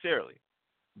 Not necessarily.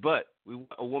 But we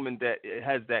want a woman that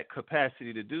has that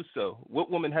capacity to do so. What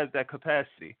woman has that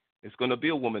capacity? It's going to be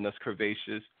a woman that's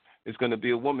curvaceous. It's going to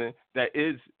be a woman that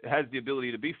has the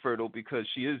ability to be fertile because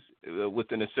she is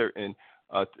within a certain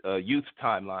youth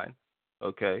timeline,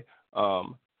 okay?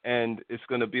 And it's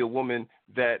going to be a woman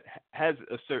that has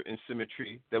a certain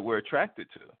symmetry that we're attracted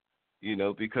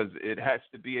to, because it has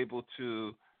to be able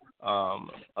to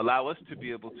allow us to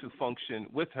be able to function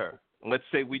with her. Let's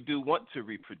say we do want to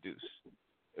reproduce.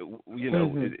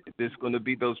 There's going to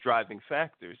be those driving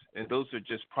factors, and those are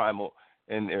just primal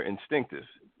and they're instinctive.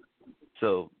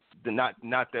 So not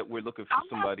that we're looking for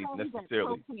somebody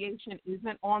necessarily. That procreation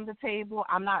isn't on the table.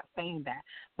 I'm not saying that,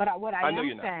 but what I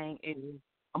am saying is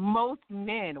most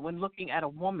men, when looking at a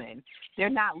woman, they're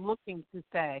not looking to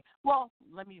say, "Well,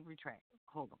 let me retract.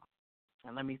 Hold on,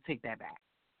 and let me take that back."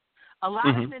 A lot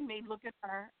of men may look at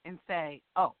her and say,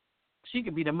 "Oh, she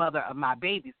could be the mother of my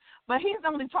babies," but he's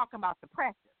only talking about the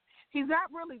practice. He's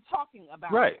not really talking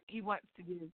about he wants to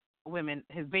give women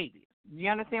his babies. Do you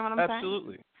understand what I'm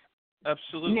saying?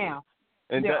 Absolutely. Now,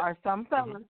 there are some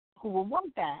fellas who will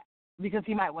want that because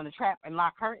he might want to trap and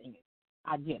lock her in it.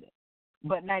 I get it.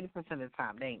 But 90% of the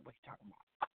time, they ain't what you're talking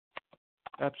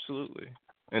about. Absolutely.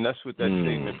 And that's what that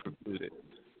statement precluded.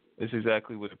 It's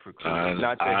exactly what it precluded.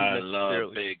 Not that I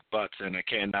love big butts and I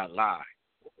cannot lie.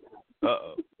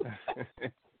 Uh-oh.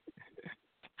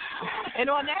 And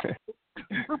on that,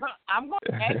 I'm going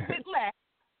to exit left.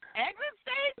 Exit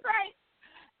stage right.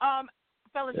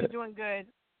 Fellas, you're doing good.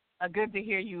 Good to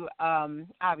hear you.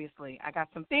 Obviously, I got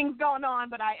some things going on,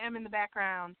 but I am in the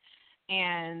background.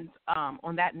 And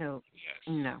on that note,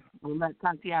 we'll let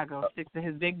Santiago stick to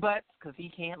his big butts because he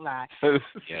can't lie.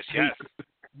 Yes.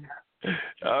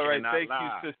 All right, thank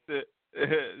lie. you, sister.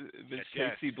 Miss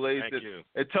Casey Blaze. Thank you.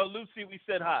 And tell Lucy we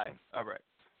said hi. All right.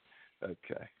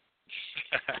 Okay.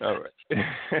 All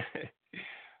right.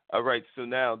 All right. So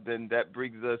now, then that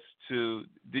brings us to.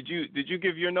 Did you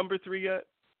give your number 3 yet?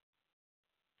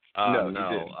 No. You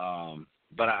didn't.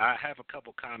 But I have a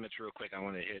couple comments real quick. I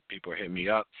want to hit people hit me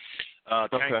up.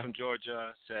 Tank from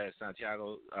Georgia says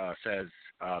Santiago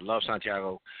love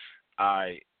Santiago.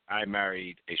 I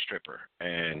married a stripper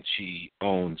and she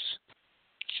owns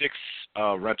 6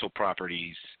 rental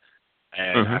properties.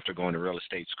 And after going to real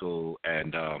estate school,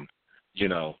 and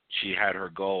she had her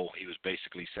goal. He was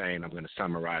basically saying, I'm going to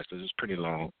summarize because it was a pretty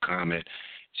long comment.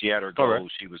 She had her goal.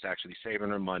 Right. She was actually saving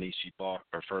her money. She bought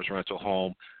her first rental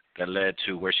home. That led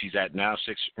to where she's at now,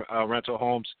 6 rental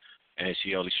homes, and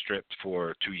she only stripped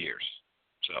for 2 years.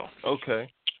 So okay.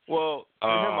 Well, to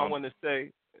him, I want to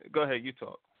say, go ahead, you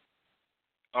talk.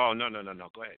 Oh no.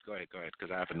 Go ahead,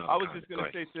 because I have another. I was just going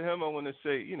to say to him, I want to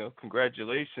say,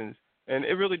 congratulations, and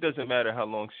it really doesn't matter how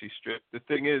long she stripped. The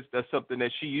thing is, that's something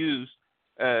that she used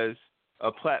as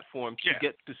a platform to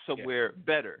get to somewhere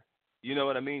better. You know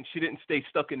what I mean? She didn't stay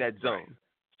stuck in that zone, right.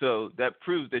 So that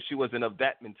proves that she wasn't of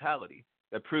that mentality.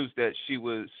 That proves that she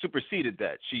was superseded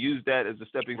that. She used that as a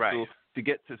stepping stool to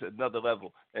get to another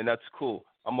level, and that's cool.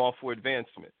 I'm all for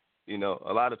advancement. A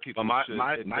lot of people should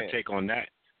advance. My take on that,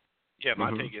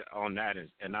 my take on that is,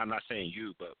 and I'm not saying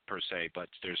you, but per se, but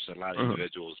there's a lot of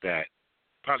individuals that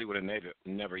probably would have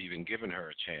never even given her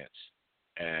a chance,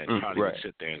 and probably would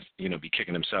sit there and be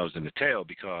kicking themselves in the tail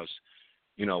because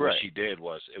what she did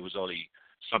was it was only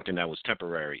something that was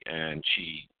temporary, and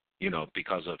she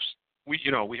because of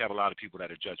we have a lot of people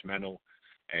that are judgmental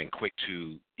and quick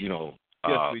to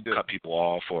cut people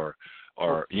off or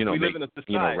we live in a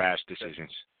society rash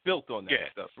decisions built on that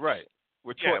stuff. Right.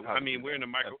 We're we're in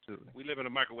we live in a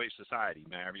microwave society,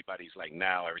 man. Everybody's like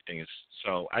now everything is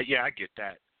so. I get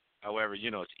that. However,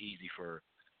 it's easy for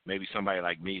maybe somebody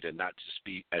like me to not just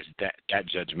be as that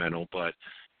judgmental, but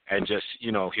and just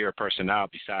hear a person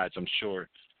out. Besides, I'm sure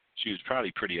she was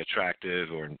probably pretty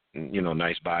attractive or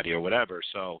nice body or whatever.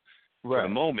 So. Right. For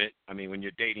the moment, I mean, when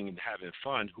you're dating and having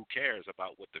fun, who cares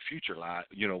about what the future lies,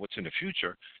 what's in the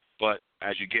future? But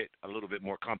as you get a little bit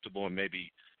more comfortable and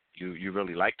maybe you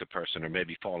really like the person or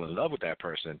maybe fall in love with that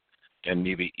person, then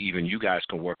maybe even you guys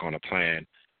can work on a plan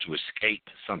to escape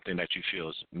something that you feel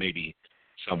is maybe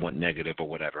somewhat negative or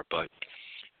whatever. But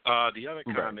the other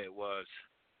comment was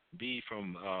B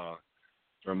from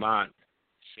Vermont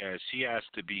says she has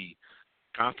to be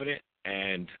confident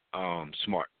and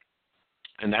smart.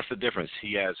 And that's the difference.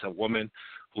 He has a woman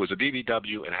who is a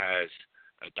BBW and has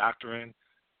a doctorate,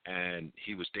 and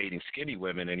he was dating skinny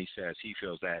women, and he says he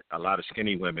feels that a lot of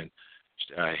skinny women,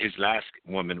 his last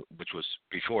woman, which was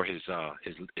before his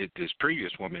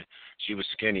previous woman, she was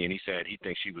skinny, and he said he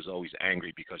thinks she was always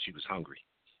angry because she was hungry.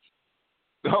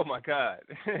 Oh, my God.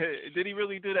 Did he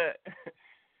really do that?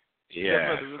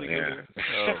 Yeah. Oh,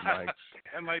 my God.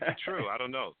 That might be true. I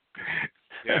don't know.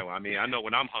 Yeah, well, I mean, I know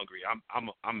when I'm hungry,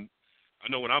 I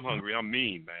know when I'm hungry, I'm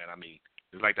mean, man. I mean,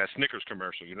 it's like that Snickers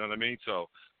commercial, you know what I mean? So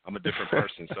I'm a different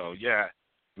person. So, yeah,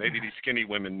 maybe these skinny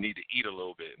women need to eat a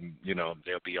little bit and,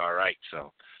 they'll be all right.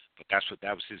 So, but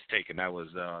that was his take. And that was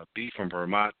B from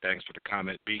Vermont. Thanks for the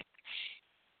comment, B.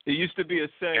 It used to be a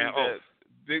saying that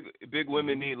big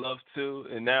women need love too.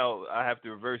 And now I have to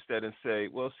reverse that and say,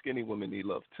 well, skinny women need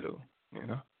love too,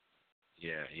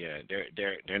 Yeah.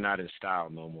 They're not in style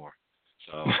no more.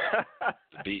 So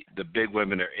the big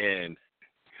women are in.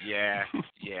 Yeah.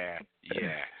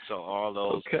 So all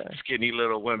those skinny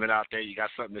little women out there, you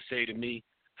got something to say to me?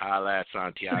 Holla at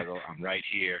Santiago. I'm right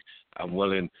here. I'm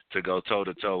willing to go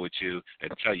toe-to-toe with you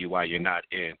and tell you why you're not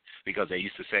in. Because they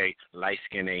used to say light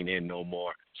skin ain't in no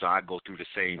more. So I go through the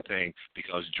same thing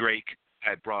because Drake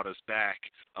had brought us back.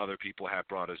 Other people have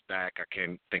brought us back. I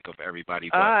can't think of everybody.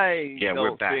 But we're back. I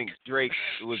don't think Drake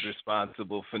was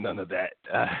responsible for none of that.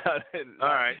 All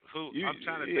right. I'm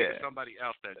trying to think of somebody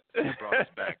else that brought us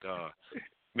back.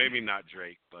 Maybe not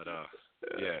Drake, but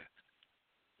yeah.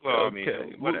 Well, I mean,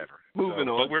 whatever. Moving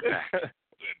on. But we're back.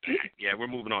 Yeah, we're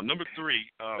moving on. Number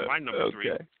 3, my number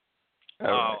 3.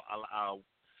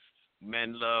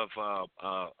 Men love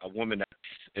a woman that's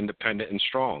independent and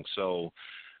strong. So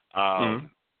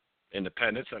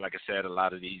independence, and like I said, a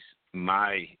lot of these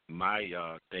my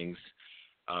things,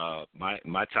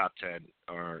 my top 10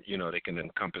 are they can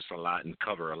encompass a lot and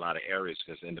cover a lot of areas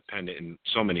because independent in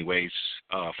so many ways,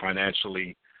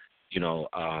 financially,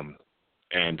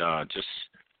 and just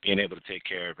being able to take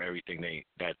care of everything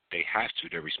that they have to,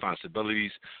 their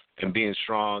responsibilities, and being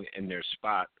strong in their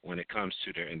spot when it comes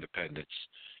to their independence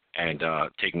and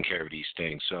taking care of these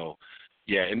things. So,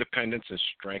 yeah, independence and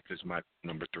strength is my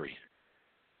number 3.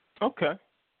 Okay.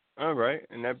 All right.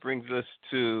 And that brings us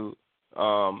to,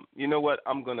 you know what?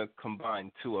 I'm going to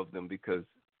combine 2 of them because,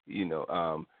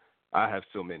 I have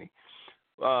so many.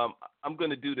 I'm going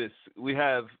to do this. We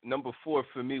have number 4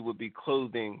 for me would be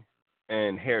clothing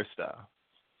and hairstyle.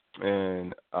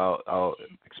 And I'll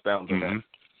expound on that.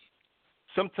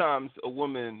 Sometimes a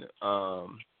woman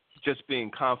just being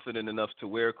confident enough to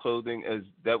wear clothing, as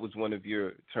that was one of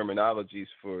your terminologies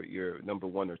for your number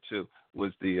 1 or 2,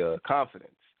 was the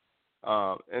confidence.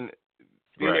 And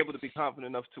being able to be confident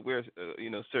enough to wear,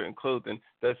 certain clothing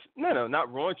that's, not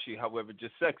raunchy, however,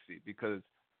 just sexy, because,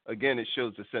 again, it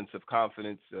shows a sense of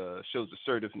confidence, shows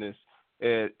assertiveness.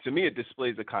 To me, it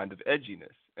displays a kind of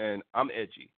edginess, and I'm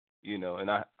edgy,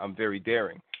 and I'm very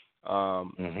daring.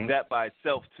 That by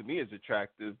itself, to me, is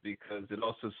attractive because it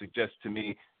also suggests to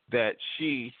me that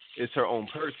she is her own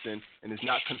person and is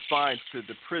not confined to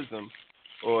the prism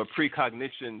or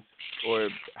precognitions or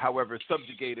however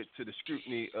subjugated to the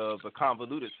scrutiny of a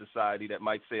convoluted society that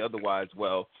might say otherwise.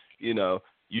 Well, you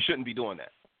shouldn't be doing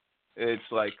that. It's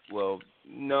like, well,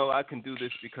 no, I can do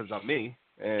this because I'm me.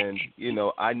 And,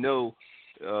 I know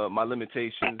my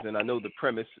limitations and I know the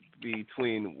premise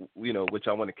between, which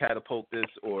I want to catapult this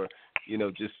or,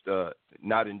 just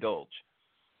not indulge.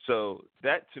 So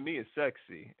that to me is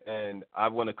sexy. And I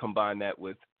want to combine that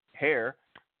with hair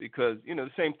because, the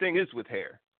same thing is with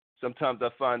hair. Sometimes I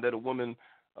find that a woman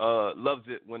loves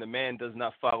it when a man does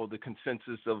not follow the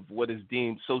consensus of what is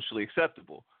deemed socially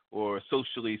acceptable or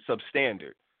socially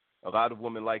substandard. A lot of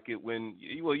women like it when,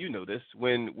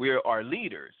 when we're our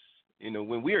leaders,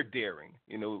 when we're daring,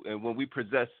 and when we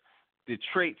possess the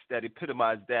traits that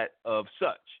epitomize that of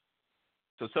such.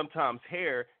 So sometimes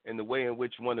hair and the way in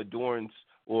which one adorns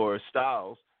or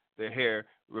styles their hair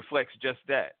reflects just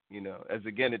that, as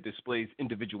again, it displays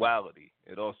individuality.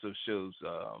 It also shows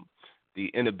the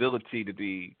inability to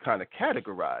be kind of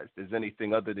categorized as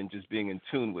anything other than just being in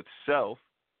tune with self,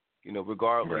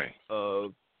 regardless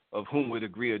of whom would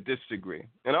agree or disagree.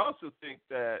 And I also think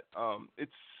that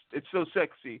it's so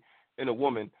sexy in a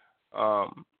woman.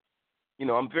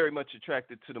 I'm very much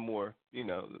attracted to the more,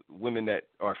 women that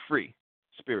are free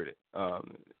spirited,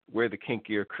 wear the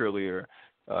kinkier, curlier,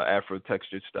 Afro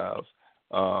textured styles.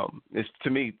 It's to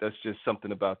me, that's just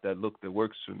something about that look that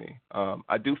works for me.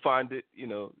 I do find it,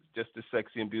 just as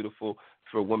sexy and beautiful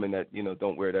for a woman that,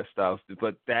 don't wear that style,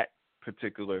 but that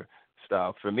particular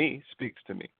style for me speaks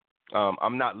to me.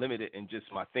 I'm not limited in just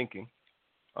my thinking,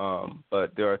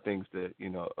 but there are things that,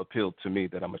 appeal to me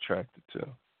that I'm attracted to.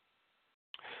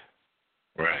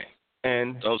 Right.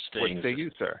 And those things, what say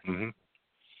you, sir?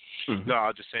 No, I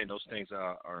was just saying those things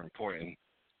are important.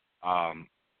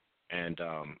 And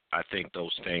I think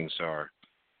those things are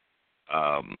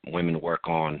women work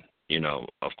on,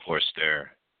 of course,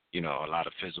 they're, a lot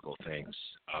of physical things.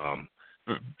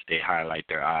 They highlight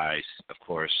their eyes, of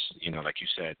course, like you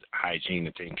said, hygiene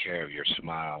and taking care of your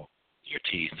smile, your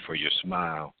teeth for your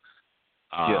smile,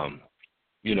 and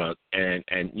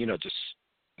just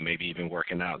maybe even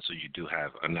working out so you do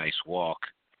have a nice walk,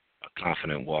 a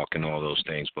confident walk and all those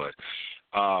things. But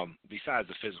besides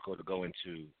the physical, to go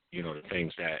into, the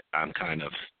things that I'm kind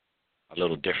of a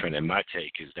little different in my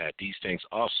take is that these things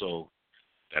also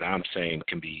that I'm saying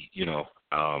can be,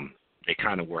 they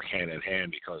kind of work hand in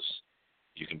hand because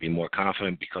you can be more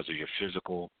confident because of your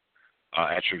physical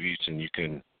attributes, and you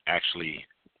can actually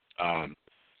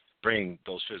bring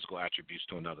those physical attributes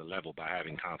to another level by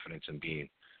having confidence and being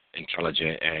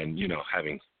intelligent and,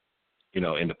 having,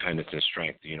 independence and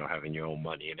strength, having your own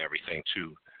money and everything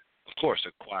to, of course,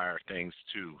 acquire things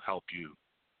to help you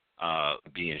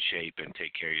be in shape and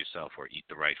take care of yourself or eat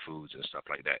the right foods and stuff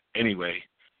like that. Anyway,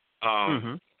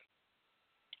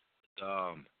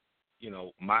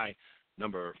 my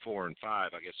number 4 and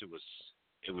 5, I guess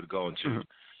it would go into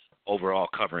overall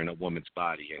covering a woman's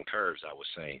body and curves. I was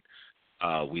saying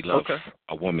we love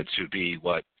a woman to be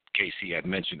what Casey had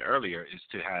mentioned earlier is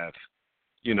to have,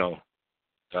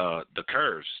 the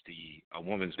curves. A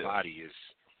woman's body is,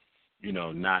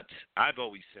 not. I've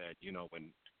always said,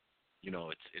 when,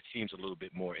 it seems a little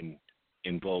bit more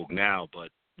in vogue now, but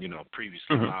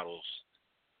previously models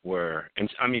were, and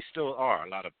I mean still are a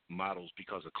lot of models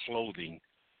because of clothing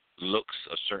looks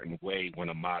a certain way when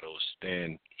a model is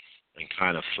thin and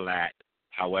kind of flat.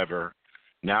 However,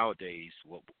 nowadays,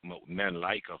 what men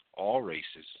like of all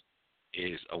races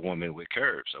is a woman with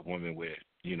curves, a woman with,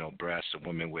 breasts, a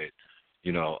woman with,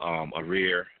 a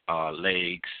rear,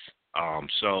 legs.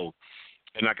 So,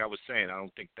 and like I was saying, I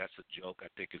don't think that's a joke. I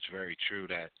think it's very true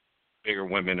that bigger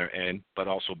women are in, but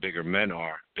also bigger men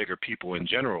are, bigger people in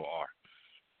general are.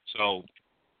 So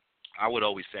I would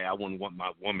always say I wouldn't want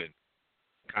my woman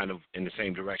kind of in the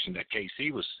same direction that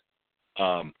KC was,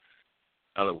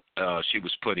 she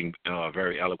was putting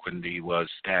very eloquently, was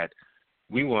that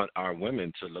we want our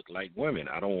women to look like women.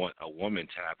 I don't want a woman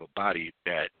to have a body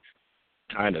that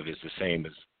kind of is the same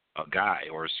as a guy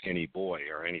or a skinny boy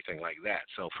or anything like that.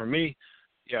 So for me,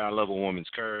 yeah, I love a woman's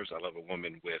curves. I love a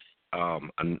woman with,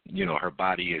 her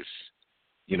body is,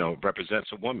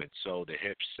 represents a woman. So the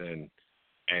hips and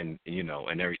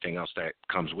everything else that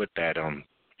comes with that,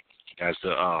 has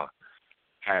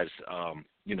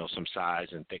some size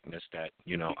and thickness that,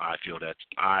 I feel that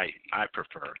I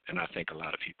prefer, and I think a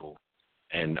lot of people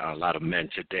and a lot of men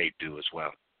today do as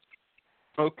well.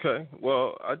 Okay.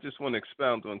 Well, I just want to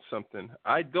expound on something.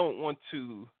 I don't want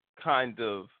to kind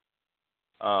of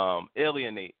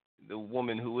alienate the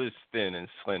woman who is thin and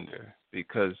slender,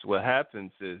 because what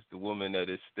happens is the woman that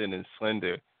is thin and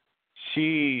slender,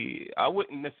 I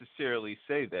wouldn't necessarily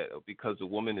say that because a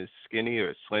woman is skinny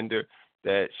or slender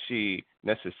that she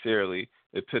necessarily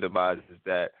epitomizes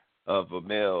that of a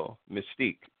male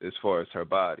mystique as far as her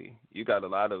body. You got a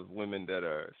lot of women that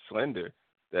are slender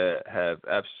that have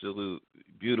absolute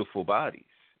beautiful bodies,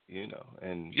 and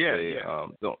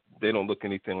they don't look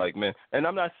anything like men. And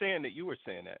I'm not saying that you were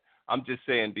saying that. I'm just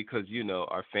saying because,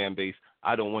 our fan base,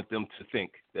 I don't want them to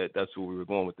think that that's where we were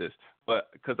going with this.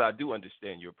 But because I do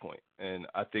understand your point, and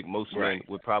I think most men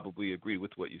would probably agree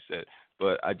with what you said.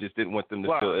 But I just didn't want them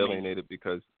to feel alienated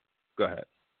because – go ahead.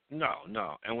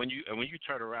 No. And when you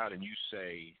turn around and you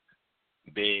say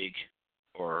big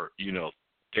or,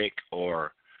 thick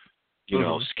or,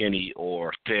 skinny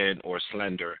or thin or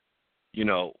slender,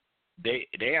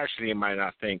 they actually might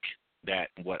not think that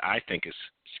what I think is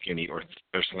skinny or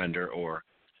slender, or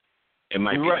it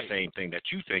might be the same thing that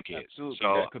you think absolutely. Is.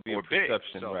 So that could be a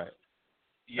perception, so, right?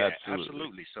 Yeah,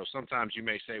 absolutely. So sometimes you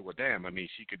may say, well, damn, I mean,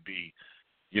 she could be,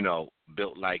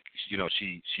 built like,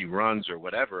 she runs or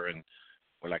whatever,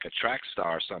 or like a track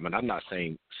star or something. I'm not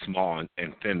saying small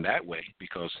and thin that way,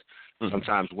 because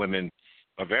sometimes women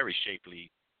are very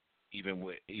shapely, even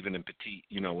in petite,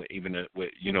 even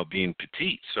with being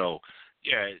petite. So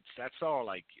yeah, that's all.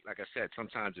 Like I said,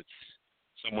 sometimes it's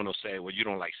someone will say, well, you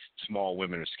don't like small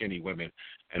women or skinny women,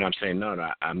 and I'm saying no,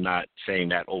 I'm not saying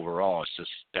that overall. It's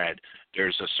just that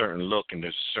there's a certain look and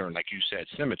there's a certain, like you said,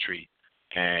 symmetry,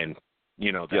 and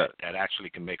that actually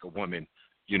can make a woman,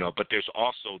 But there's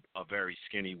also a very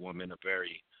skinny woman, a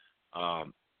very,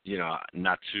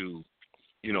 not to,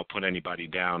 put anybody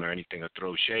down or anything or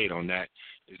throw shade on that,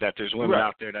 is that there's women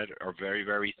out there that are very,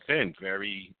 very thin,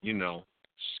 very,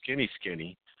 skinny,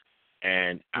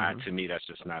 and to me that's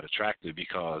just not attractive,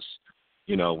 because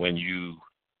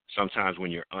sometimes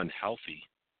when you're unhealthy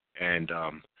and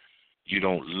you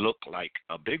don't look like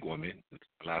a big woman,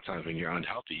 a lot of times when you're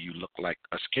unhealthy you look like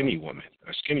a skinny woman,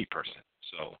 a skinny person.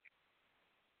 So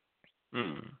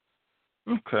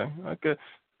okay, I guess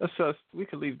we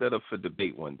could leave that up for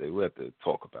debate one day. We'll have to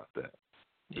talk about that.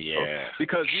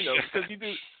 Because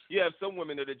you have some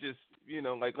women that are just,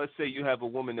 like, let's say you have a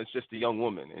woman that's just a young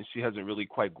woman and she hasn't really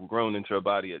quite grown into her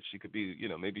body yet. She could be,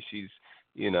 maybe she's,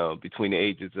 between the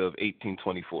ages of 18,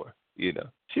 24,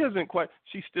 She hasn't quite,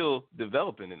 she's still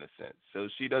developing in a sense. So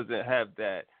she doesn't have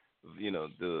that,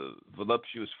 the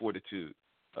voluptuous fortitude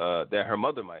that her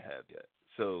mother might have yet.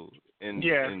 So,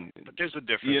 but there's a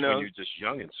difference when you're just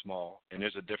young and small, and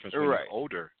there's a difference when you're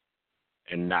older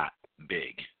and not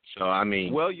big. So I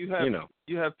mean, well, you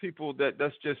have people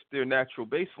that's just their natural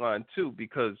baseline too,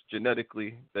 because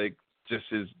genetically they just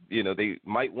they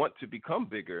might want to become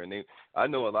bigger, and I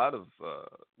know a lot of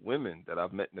women that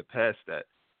I've met in the past that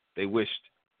they wished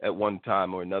at one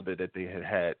time or another that they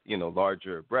had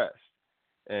larger breasts,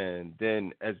 and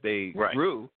then as they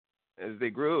grew. As they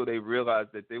grew, they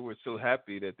realized that they were so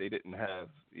happy that they didn't have,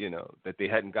 that they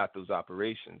hadn't got those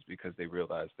operations, because they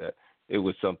realized that it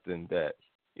was something that,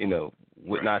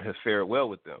 would not have fared well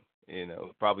with them.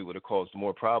 Probably would have caused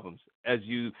more problems. As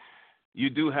you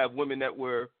do have women that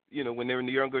were, when they were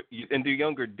in their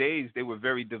younger days, they were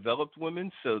very developed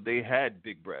women, so they had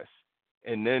big breasts.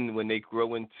 And then when they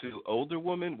grow into older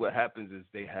women, what happens is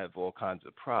they have all kinds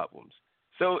of problems.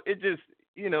 So it just,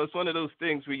 it's one of those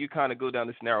things where you kind of go down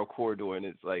this narrow corridor, and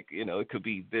it's like, it could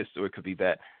be this or it could be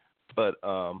that. But,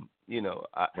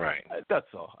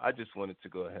 that's all. I just wanted to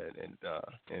go ahead and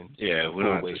we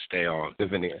don't have to stay on the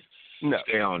veneer. No.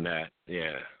 Stay on that.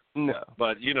 Yeah. No.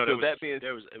 But, go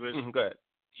ahead.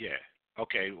 Yeah.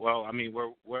 Okay, well, I mean,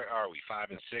 where are we? 5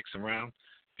 and 6 around?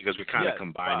 Because we're kind of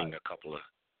combining 5. a couple of.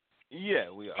 Yeah,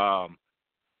 we are.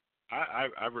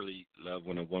 I really love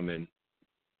when a woman,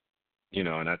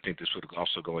 and I think this would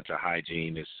also go into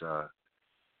hygiene, is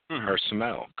her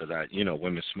smell, because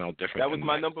women smell different. That was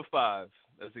my number 5.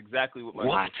 That's exactly what my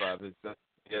number 5 is.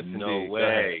 Yes, no indeed.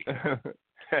 way.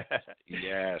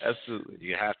 Yes, absolutely.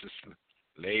 You have to,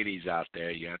 ladies out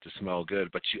there, you have to smell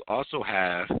good, but you also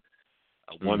have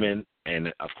a woman and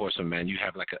of course a man. You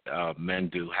have like men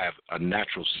do have a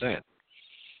natural scent,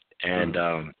 and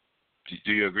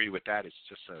do you agree with that? It's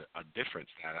just a difference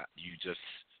that you just.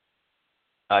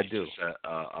 I do.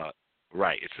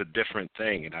 Right, it's a different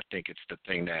thing, and I think it's the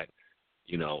thing that,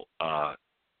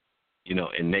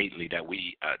 innately that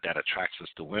we that attracts us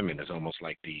to women is almost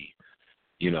like the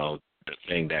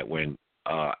thing that when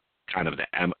kind of the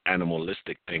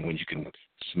animalistic thing when you can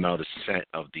smell the scent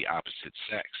of the opposite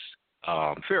sex.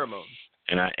 Pheromones.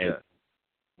 And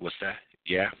what's that?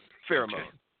 Yeah. Pheromones.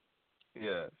 Okay.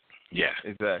 Yeah. Yeah.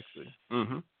 Exactly.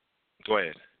 Go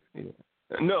ahead. Yeah.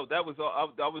 No, that was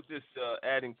all. I was just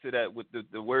adding to that with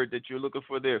the word that you're looking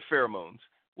for there, pheromones.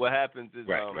 What happens is,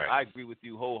 right. I agree with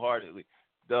you wholeheartedly.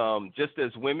 Just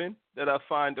as women that I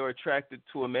find are attracted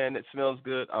to a man that smells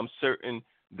good, I'm certain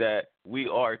that we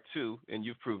are too, and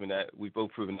you've proven that. We've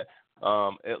both proven that.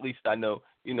 At least I know,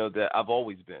 that I've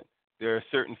always been. There are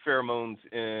certain pheromones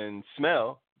in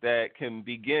smell that can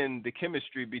begin the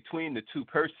chemistry between the two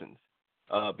persons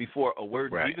before a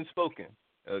word is even spoken.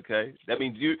 Okay, that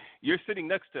means you're sitting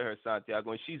next to her, Santiago,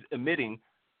 and she's emitting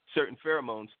certain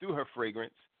pheromones through her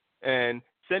fragrance and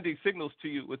sending signals to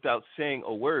you without saying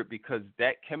a word, because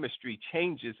that chemistry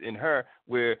changes in her,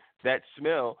 where that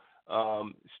smell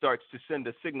starts to send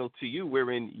a signal to you,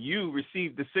 wherein you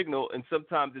receive the signal, and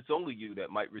sometimes it's only you that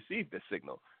might receive the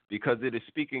signal because it is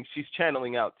speaking. She's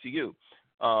channeling out to you.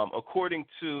 According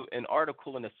to an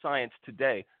article in a Science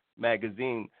Today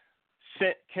magazine,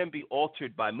 scent can be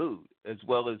altered by mood as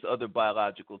well as other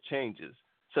biological changes,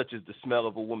 such as the smell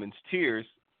of a woman's tears.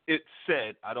 It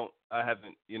said,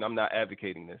 I'm not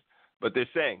advocating this, but they're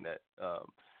saying that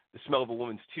the smell of a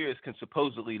woman's tears can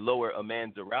supposedly lower a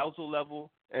man's arousal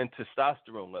level and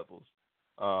testosterone levels,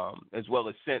 as well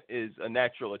as scent is a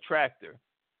natural attractor.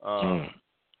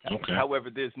 Okay. However,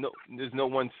 there's no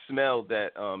one smell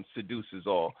that seduces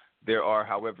all. There are,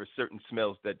 however, certain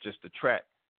smells that just attract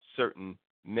certain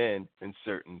men and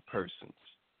certain persons.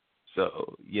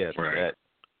 So, yes, that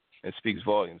it speaks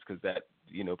volumes, because that,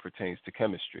 pertains to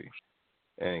chemistry.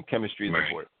 And chemistry is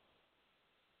important.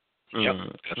 Yep,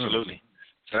 absolutely.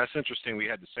 So that's interesting. We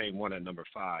had the same one at number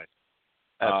 5.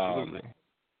 Absolutely.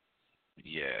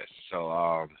 Yes.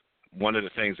 So one of the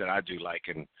things that I do like,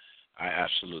 and I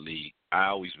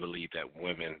always believe that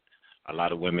a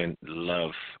lot of women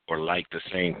love or like the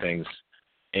same things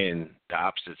in the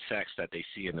opposite sex that they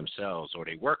see in themselves or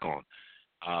they work on,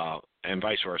 and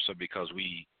vice versa, because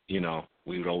we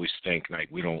would always think like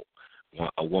we don't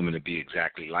want a woman to be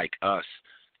exactly like us,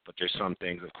 but there's some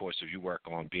things, of course, if you work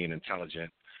on being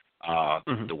intelligent,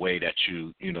 the way that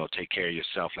you take care of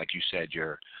yourself, like you said,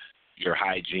 your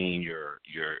hygiene, your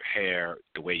hair,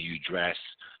 the way you dress,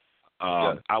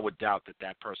 I would doubt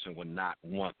that person would not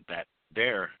want that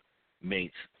their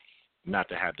mate not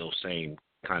to have those same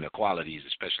kind of qualities,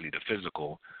 especially the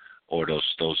physical or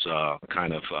those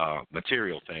kind of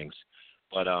material things.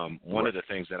 But one of the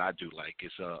things that I do like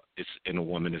is in a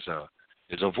woman is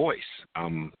a voice.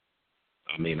 I'm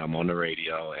on the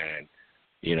radio, and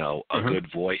a good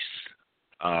voice,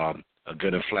 a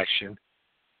good inflection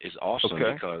is awesome,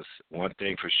 because one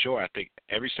thing for sure, I think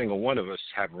every single one of us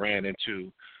have ran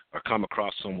into or come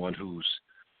across someone whose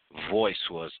voice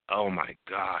was, oh my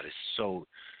God, it's so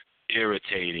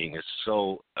irritating, it's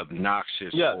so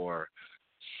obnoxious, or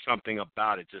something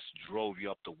about it just drove you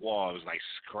up the wall. It was like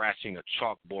scratching a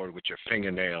chalkboard with your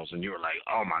fingernails, and you were like,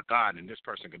 oh my God, and this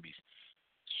person can be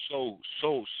so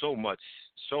much,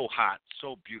 so hot,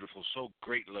 so beautiful, so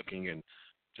great looking, and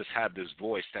just have this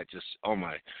voice that just,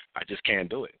 I just can't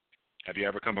do it. Have you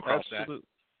ever come across that?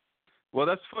 Well,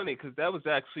 that's funny, because that was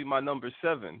actually my number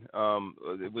 7.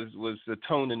 It was the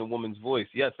tone in a woman's voice.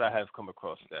 Yes, I have come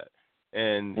across that.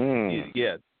 And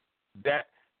that,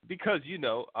 because,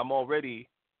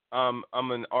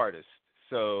 I'm an artist.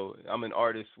 So I'm an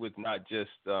artist with not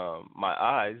just my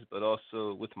eyes, but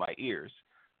also with my ears.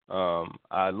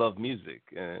 I love music,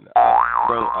 and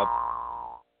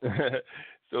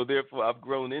so therefore I've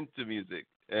grown into music,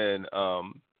 and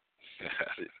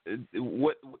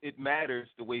what it matters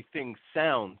the way things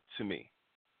sound to me.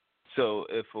 So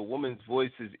if a woman's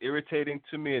voice is irritating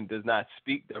to me and does not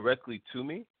speak directly to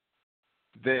me,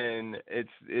 then it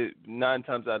 9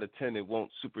 times out of 10 it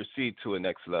won't supersede to a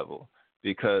next level,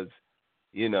 because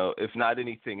if not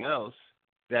anything else,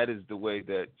 that is the way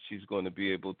that she's going to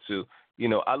be able to.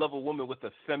 I love a woman with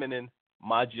a feminine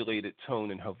modulated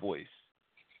tone in her voice,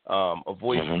 a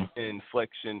voice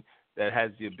inflection that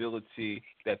has the ability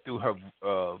that through her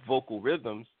vocal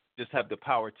rhythms just have the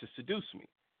power to seduce me.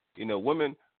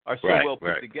 Women are so well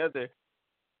put together.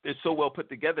 They're so well put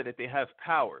together that they have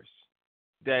powers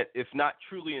that, if not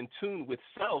truly in tune with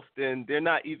self, then they're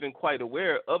not even quite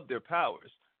aware of their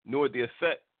powers, nor the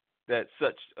effect that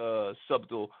such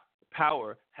subtle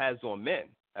power has on men,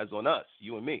 as on us,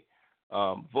 you and me.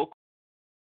 Vocal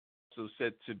also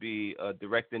said to be a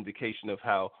direct indication of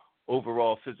how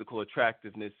overall physical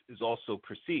attractiveness is also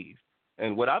perceived.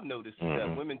 And what I've noticed is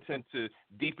that women tend to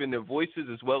deepen their voices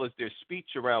as well as their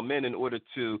speech around men in order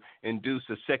to induce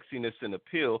a sexiness and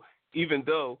appeal, even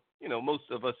though, most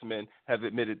of us men have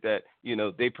admitted that,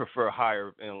 they prefer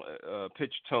higher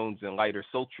pitch tones and lighter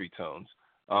sultry tones.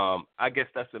 I guess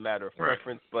that's a matter of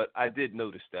preference, but I did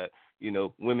notice that,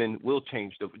 women will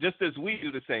change just as we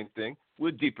do the same thing.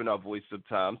 We'll deepen our voice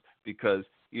sometimes because,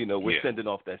 we're sending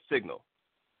off that signal.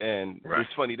 And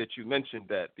it's funny that you mentioned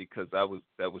that, because that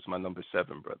was my number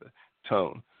 7, brother.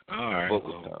 Tone. All right.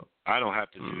 Vocal tone. I don't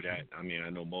have to do that. I mean, I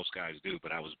know most guys do,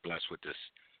 but I was blessed with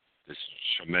this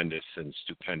tremendous and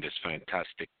stupendous,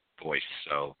 fantastic voice.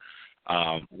 So,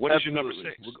 what is your number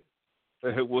 6?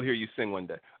 We'll hear you sing one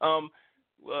day.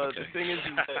 The thing is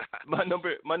that my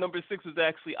number 6 was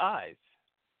actually eyes.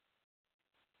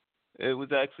 It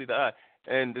was actually the eye.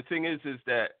 And the thing is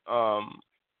that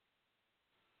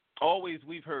always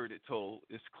we've heard it told,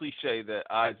 it's cliche that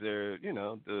eyes are,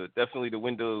 definitely the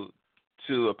window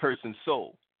to a person's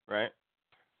soul, right?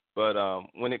 But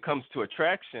when it comes to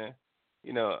attraction,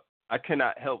 I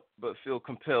cannot help but feel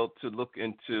compelled to look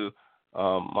into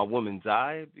my woman's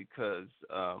eye, because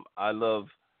I love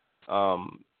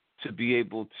to be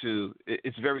able to,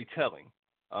 it's very telling.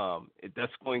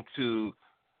 That's going to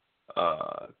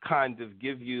kind of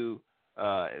give you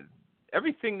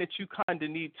everything that you kind of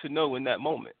need to know in that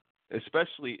moment,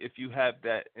 especially if you have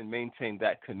that and maintain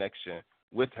that connection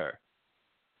with her.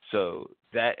 So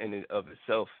that in and of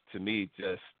itself, to me,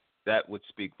 just that would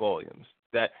speak volumes.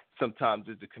 That sometimes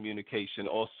is a communication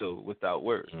also without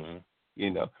words.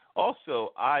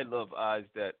 Also, I love eyes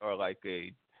that are like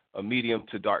a medium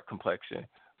to dark complexion.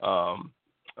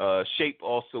 Shape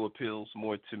also appeals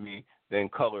more to me than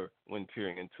color when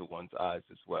peering into one's eyes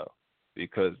as well,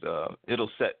 because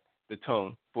it'll set the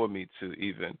tone for me to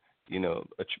even,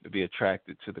 be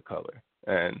attracted to the color.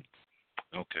 And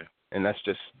and that's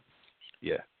just,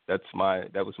 that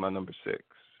was my number 6.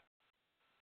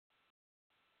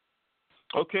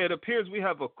 Okay, it appears we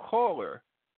have a caller,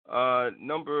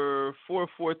 number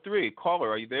 443. Caller,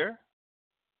 are you there?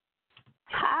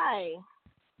 Hi.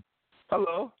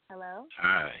 Hello. Hello.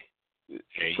 Hi.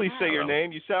 Hey. Please say your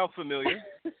name. You sound familiar.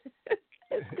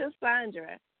 It's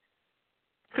Cassandra.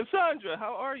 Cassandra,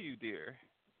 how are you, dear?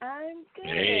 I'm good.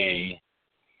 Hey.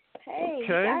 Hey, Okay. you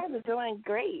guys are doing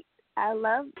great. I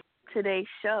love today's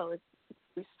show.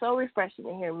 It's so refreshing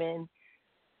to hear men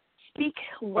speak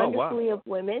wonderfully of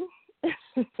women.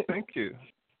 Thank you.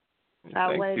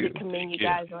 I wanted to commend you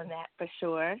guys on that for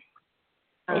sure.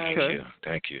 Okay.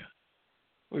 Thank you.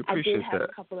 We appreciate I did have that.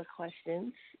 a couple of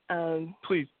questions.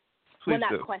 Please well,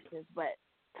 not do. questions, but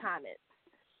comments.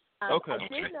 Okay. I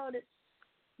did notice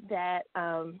that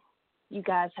you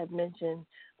guys have mentioned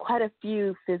quite a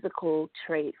few physical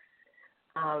traits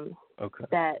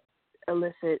that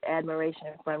elicit admiration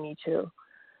from you two.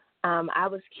 I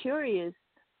was curious,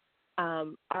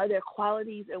 are there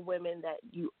qualities in women that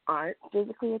you aren't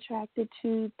physically attracted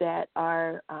to that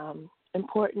are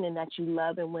important and that you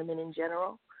love in women in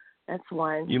general? That's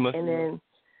one. And then,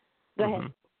 go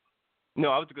ahead.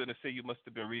 No, I was going to say you must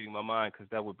have been reading my mind, because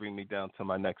that would bring me down to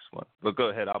my next one. But go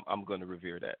ahead. I'm going to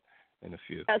revere that in a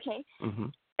few. Okay.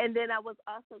 And then I was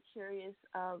also curious,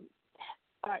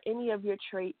 are any of your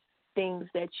traits things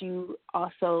that you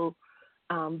also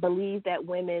believe that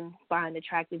women find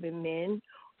attractive in men,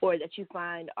 or that you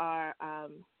find are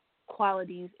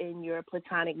qualities in your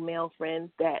platonic male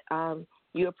friends that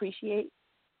you appreciate?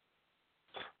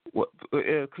 What,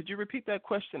 could you repeat that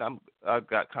question? I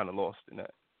got kind of lost in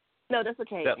that. No, that's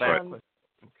okay. That last question.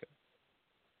 Okay.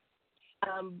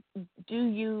 Do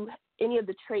you, any of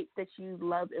the traits that you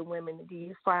love in women, do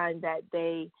you find that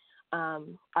they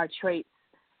are traits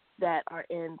that are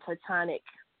in platonic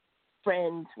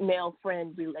friend, male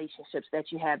friend relationships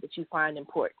that you have that you find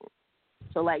important?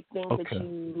 So like things that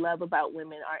you love about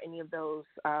women, are any of those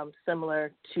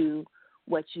similar to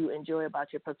what you enjoy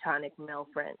about your platonic male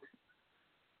friends?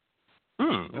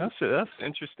 That's an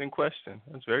interesting question.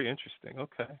 That's very interesting.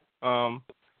 Okay. Well,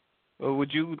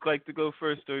 would you like to go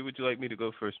first, or would you like me to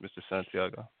go first, Mr.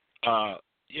 Santiago?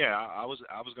 Yeah, I was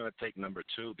going to take number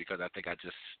 2 because I think I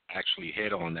just actually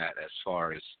hit on that as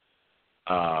far as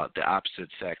the opposite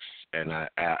sex, and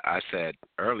I said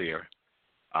earlier,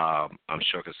 I'm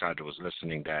sure Cassandra was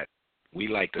listening, that we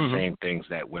like the same things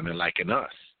that women like in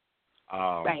us.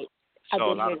 Right.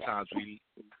 So a lot of times we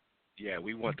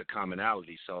want the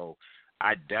commonality. So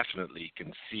I definitely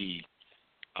can see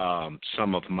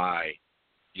some of my,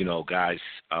 guys,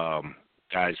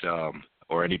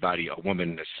 or anybody, a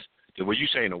woman that's. Were you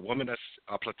saying a woman that's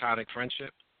a platonic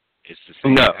friendship? It's the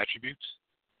same attributes?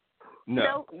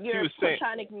 No, you're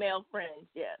platonic male friends,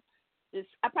 yes.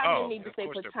 I probably need to say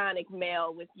platonic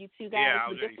male with you two guys,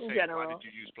 but just in general. Why did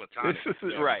you use platonic?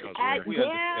 Right. I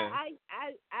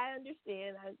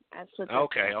understand.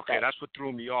 Okay, that's what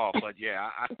threw me off. But yeah,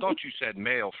 I thought you said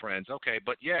male friends. Okay,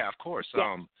 but yeah, of course.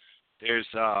 Yeah. There's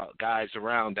guys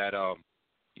around that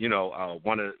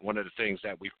one of the things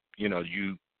that we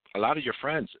a lot of your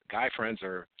friends, guy friends,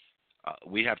 are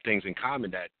we have things in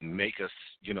common that make us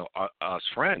us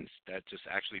friends, that just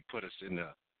actually put us in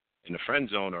the friend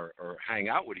zone or hang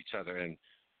out with each other. And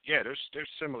yeah, there's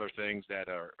similar things that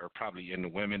are probably in the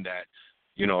women that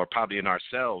are probably in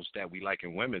ourselves that we like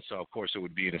in women. So of course it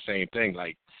would be the same thing.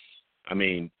 Like, I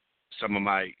mean, some of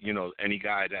my any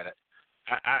guy that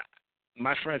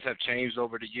my friends have changed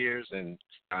over the years, and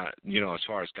as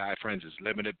far as guy friends is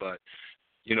limited, but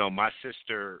my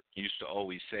sister used to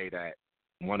always say that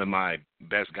one of my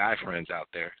best guy friends out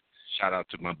there, shout out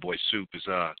to my boy Soup, is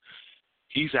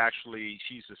she used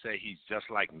to say he's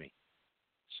just like me.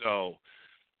 So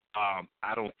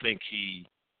I don't think he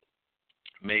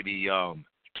maybe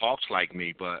talks like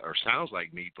me, or sounds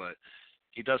like me, but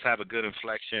he does have a good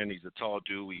inflection. He's a tall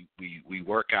dude. We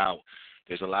work out.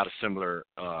 There's a lot of similar,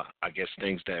 I guess,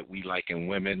 things that we like in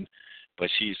women. But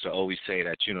she used to always say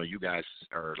that you guys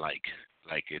are like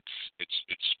it's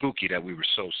spooky that we were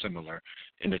so similar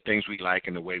in the things we like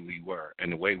and the way we were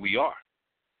and the way we are.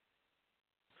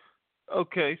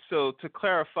 Okay, so to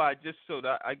clarify, just so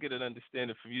that I get an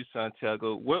understanding from you,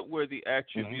 Santiago, what were the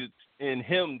attributes in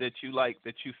him that you liked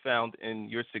that you found in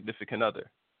your significant other?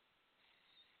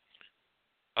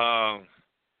 Well,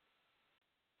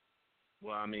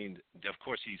 I mean, of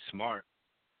course he's smart,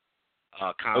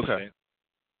 confident.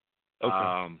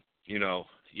 Okay.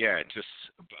 Just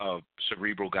a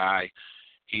cerebral guy.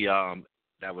 He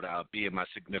that would be in my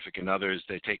significant others.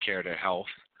 They take care of their health.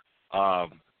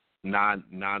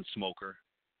 Non-smoker.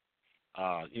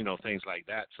 Things like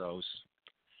that. So,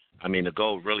 the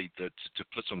goal really to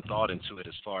put some thought into it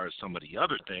as far as some of the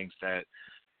other things that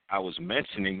I was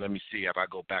mentioning. Let me see if I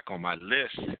go back on my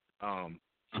list.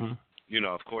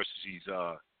 Of course he's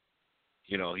has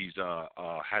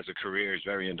a career. He's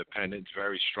very independent,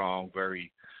 very strong,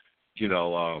 very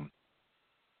and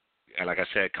like I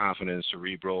said, confident,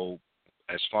 cerebral.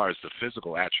 As far as the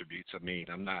physical attributes,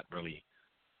 I'm not really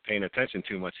paying attention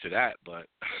too much to that, but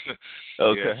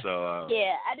okay. Yeah, so I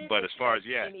didn't. But as far as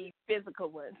any physical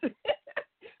ones.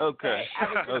 Okay.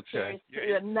 Okay.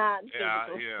 Not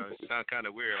physical. Yeah, it sounds kind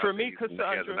of weird. For me,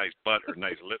 Cassandra, he has a nice butt or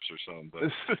nice lips or something.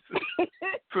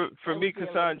 But for me,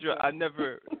 Cassandra, I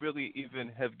never really even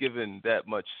have given that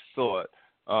much thought.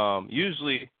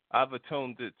 Usually, I've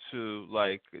atoned it to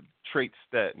like traits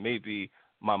that maybe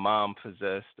my mom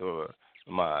possessed or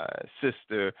my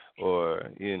sister, or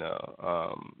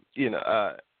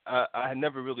I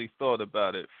never really thought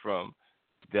about it from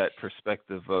that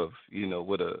perspective of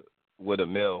what a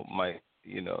male might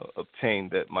obtain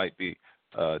that might be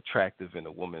attractive in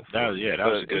a woman. That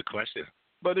was a good question.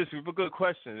 But it's a good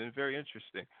question and very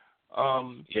interesting.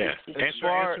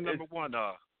 Answer number one,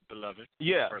 beloved.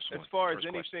 Yeah, as far as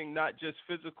anything, not just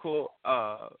physical,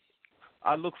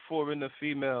 I look for in a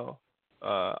female.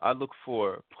 I look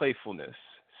for playfulness,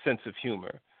 sense of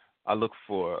humor. I look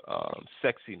for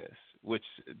sexiness, which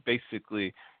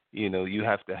basically, you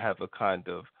have to have a kind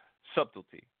of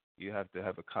subtlety. You have to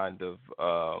have a kind of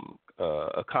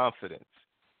a confidence.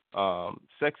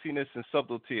 Sexiness and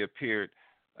subtlety appeared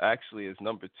actually as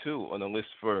number 2 on the list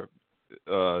for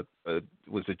was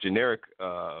a generic.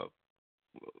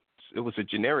 It was a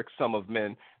generic sum of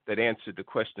men that answered the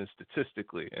question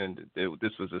statistically, and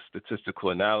this was a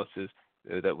statistical analysis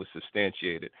that was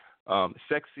substantiated.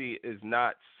 Sexy is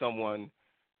not someone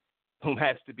whom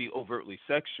has to be overtly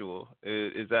sexual.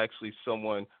 It is actually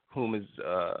someone whom is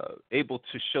able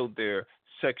to show their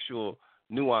sexual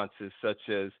nuances, such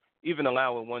as even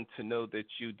allowing one to know that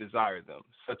you desire them.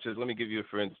 Such as, let me give you a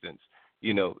for instance,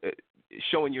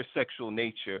 showing your sexual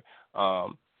nature,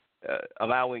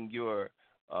 allowing your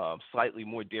slightly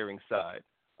more daring side.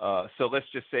 So let's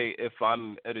just say if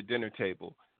I'm at a dinner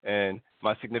table and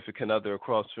my significant other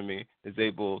across from me is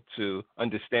able to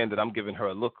understand that I'm giving her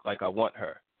a look like I want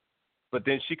her, but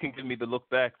then she can give me the look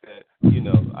back that,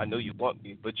 I know you want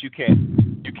me, but you can't.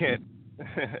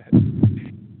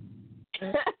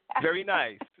 Very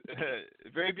nice.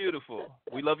 Very beautiful.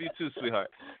 We love you too, sweetheart.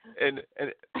 And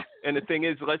the thing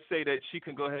is, let's say that she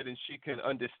can go ahead and she can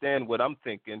understand what I'm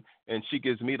thinking, and she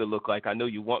gives me the look like, I know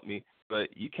you want me, but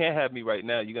you can't have me right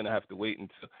now. You're going to have to wait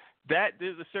until that.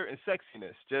 There's a certain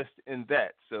sexiness just in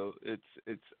that. So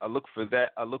it's I look for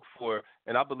that.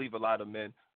 And I believe a lot of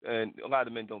men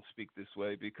don't speak this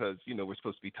way because, we're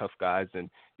supposed to be tough guys and,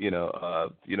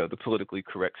 the politically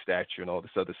correct stature and all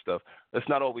this other stuff. That's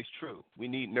not always true. We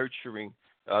need nurturing.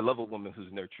 I love a woman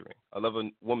who's nurturing. I love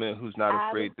a woman who's not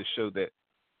afraid to show that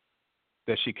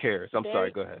she cares. I'm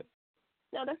sorry, go ahead.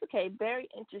 No, that's okay. Very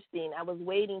interesting. I was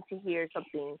waiting to hear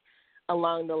something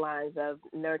along the lines of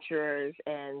nurturers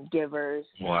and givers.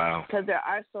 Wow. Because there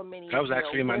are so many. That was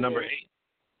actually my number 8.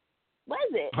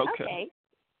 Was it? Okay.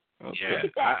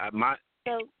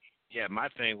 Yeah. My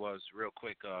thing was real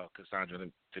quick, Cassandra,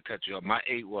 to cut you off. My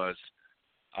 8 was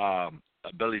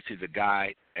ability to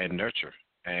guide and nurture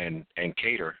and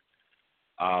cater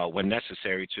when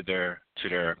necessary to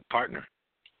their partner.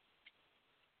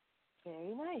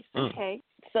 Very nice. Okay.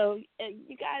 So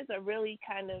you guys are really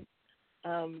kind of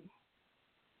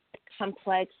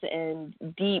complex and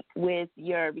deep with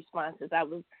your responses.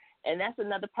 And that's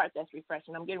another part that's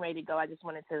refreshing. I'm getting ready to go. I just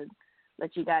wanted to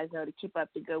let you guys know to keep up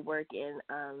the good work and,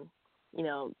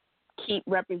 keep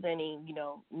representing,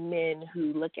 men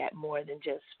who look at more than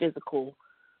just physical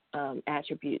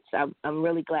attributes. I'm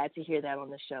really glad to hear that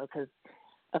on the show because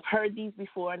I've heard these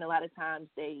before, and a lot of times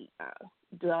they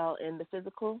dwell in the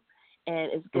physical,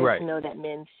 and it's good to know that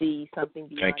men see something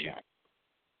beyond that.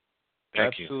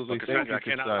 Thank you. Absolutely. But Cassandra, I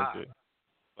cannot lie.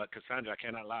 I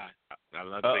cannot lie. I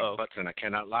love big butts, and I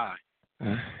cannot lie.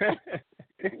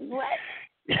 What?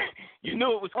 You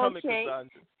knew it was coming,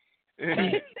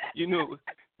 Cassandra. You knew it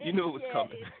was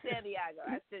coming. It's Santiago.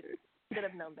 I should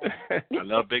have known that. I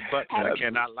love big butts, and I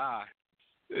cannot lie.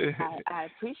 I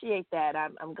appreciate that.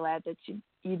 I'm glad that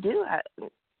you do.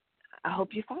 I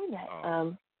hope you find that.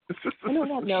 On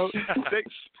that note,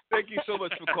 thank you so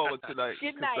much for calling tonight,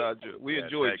 Cassandra. We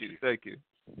enjoyed you. Thank you.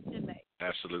 Good night.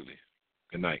 Absolutely.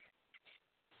 Good night.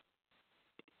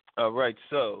 All right.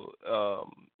 So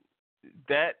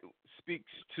that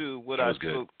speaks to what I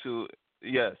spoke to.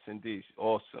 Yes, indeed.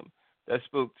 Awesome. That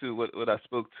spoke to what I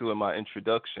spoke to in my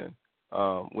introduction,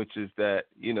 which is that,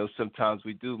 sometimes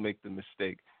we do make the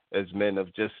mistake as men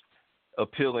of just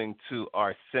appealing to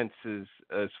our senses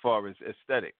as far as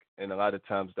aesthetic. And a lot of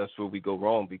times that's where we go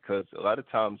wrong because a lot of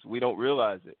times we don't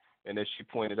realize it. And as she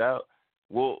pointed out,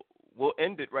 we'll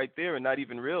end it right there and not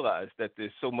even realize that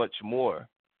there's so much more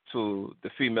to the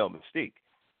female mystique.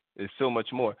 There's so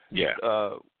much more. Yeah.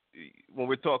 When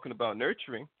we're talking about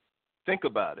nurturing, think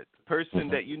about it. The person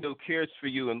that cares for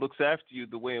you and looks after you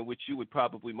the way in which you would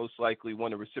probably most likely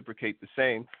want to reciprocate the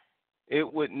same, it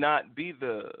would not be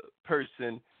the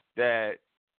person that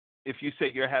if you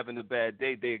say you're having a bad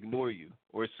day, they ignore you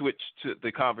or switch to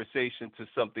the conversation to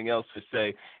something else or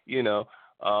say,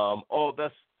 oh,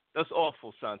 that's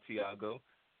awful, Santiago.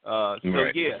 I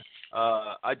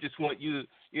just want you,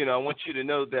 I want you to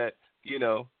know that,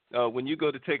 when you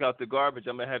go to take out the garbage,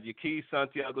 I'm going to have your keys,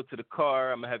 Santiago, to the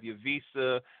car. I'm going to have your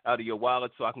Visa out of your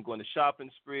wallet so I can go on a shopping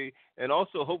spree. And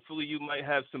also, hopefully, you might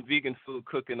have some vegan food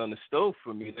cooking on the stove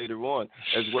for me later on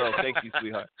as well. Thank you,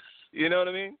 sweetheart. You know what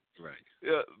I mean? Right.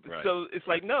 Right. So it's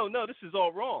like, no, this is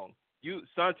all wrong.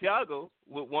 Santiago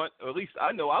would want, or at least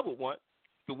I know I would want,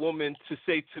 the woman to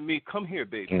say to me, come here,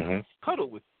 baby. Cuddle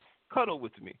with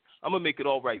me. I'm going to make it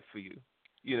all right for you.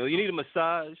 You need a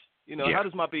massage. How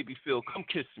does my baby feel? Come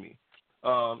kiss me.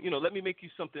 Let me make you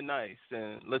something nice,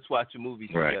 and let's watch a movie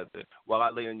together while I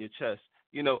lay on your chest.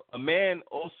 A man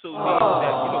also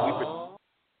knows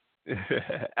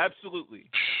that, absolutely,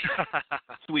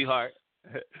 sweetheart.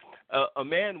 A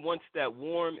man wants that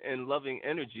warm and loving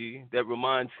energy that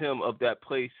reminds him of that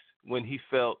place when he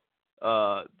felt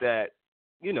that,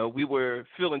 we were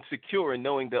feeling secure and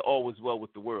knowing that all was well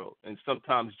with the world. And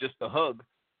sometimes just a hug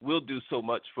will do so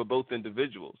much for both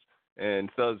individuals. And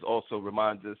thus also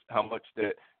reminds us how much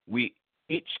that we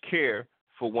each care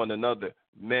for one another.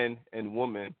 Men and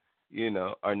women,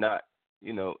 are not,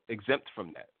 exempt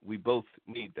from that. We both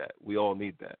need that. We all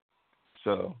need that.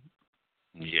 So,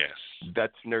 yes,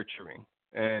 that's nurturing.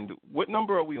 And what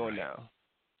number are we on now?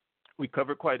 We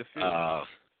covered quite a few.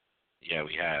 Yeah,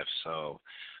 we have. So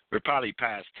we're probably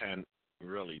past 10,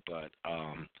 really, but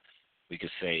we could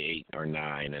say 8 or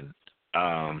 9. And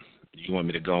you want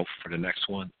me to go for the next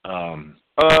one?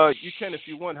 You can if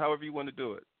you want, however you want to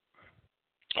do it.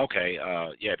 Okay,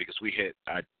 yeah, because we hit,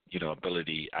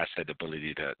 ability. I said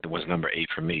ability that was number 8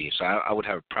 for me. So I would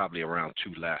have probably around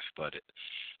 2 left, but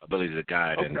ability to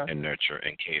guide and nurture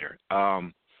and cater.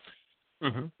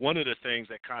 One of the things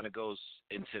that kind of goes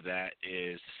into that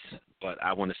is, but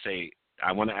I want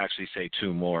to actually say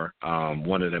 2 more.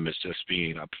 One of them is just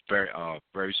being a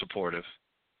very supportive,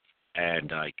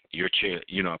 and like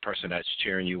a person that's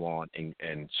cheering you on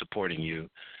and supporting you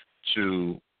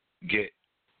to get,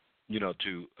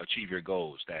 to achieve your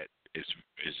goals, that is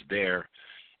there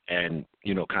and,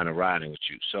 kind of riding with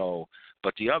you. So,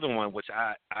 but the other one, which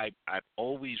I've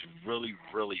always really,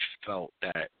 really felt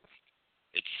that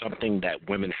it's something that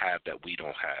women have that we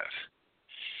don't have.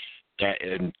 That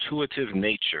intuitive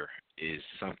nature is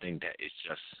something that is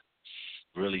just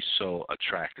really so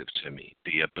attractive to me.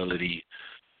 The ability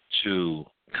to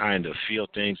kind of feel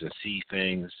things and see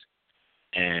things.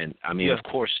 And, I mean, of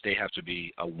course, they have to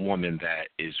be a woman that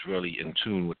is really in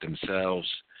tune with themselves,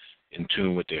 in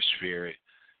tune with their spirit,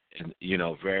 and, in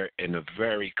a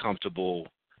very comfortable,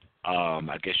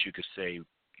 I guess you could say,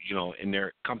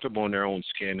 comfortable in their own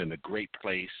skin, in a great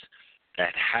place,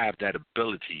 that have that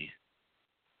ability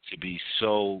to be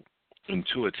so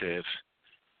intuitive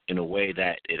in a way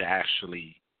that it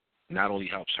actually not only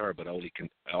helps her, but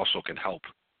also can help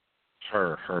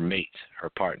her mate, her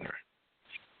partner.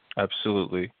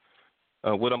 Absolutely.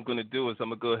 What I'm going to do is I'm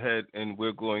going to go ahead and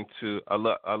we're going to, I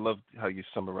love how you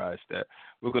summarized that.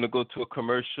 We're going to go to a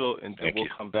commercial, and then we'll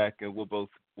come back and we'll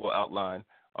outline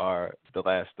the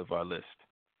last of our list.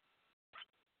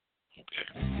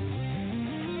 Okay.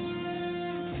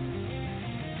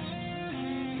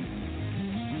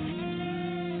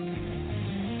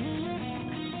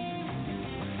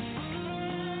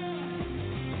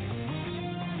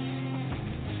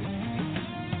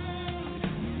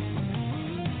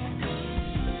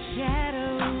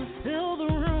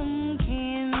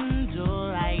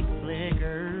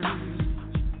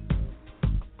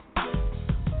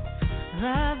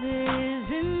 Love is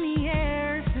in the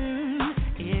air, soon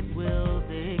it will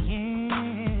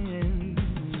begin.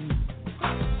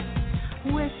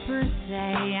 Whispers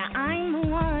say I'm the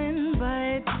one,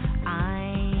 but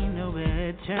I know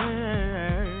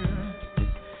better.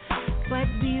 But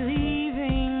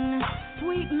believing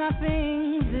sweet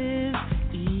nothings is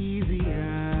easier.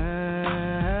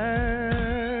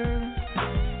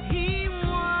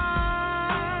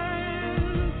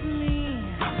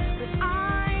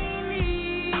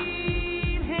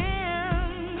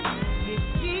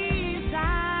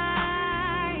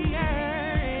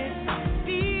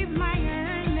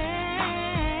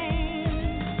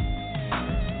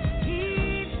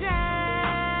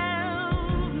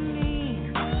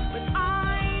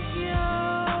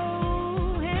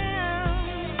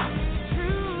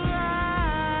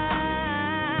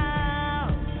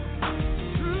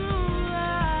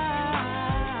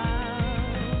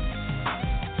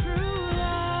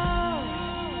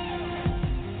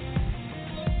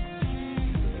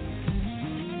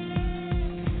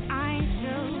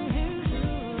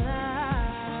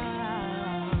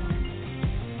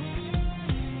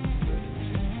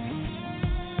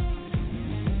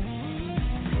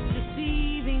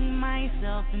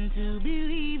 Into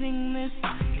believing this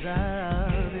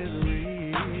love is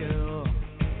real,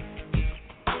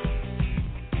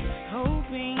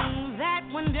 hoping that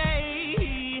one day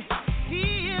he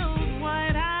feels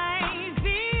what I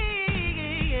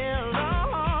feel.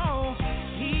 Oh,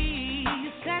 he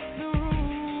sets the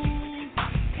rules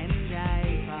and I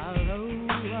follow.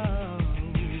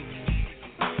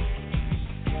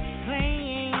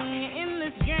 Playing in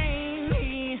this game,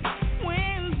 he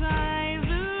wins, I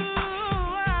lose.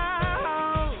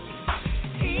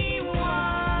 He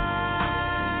won.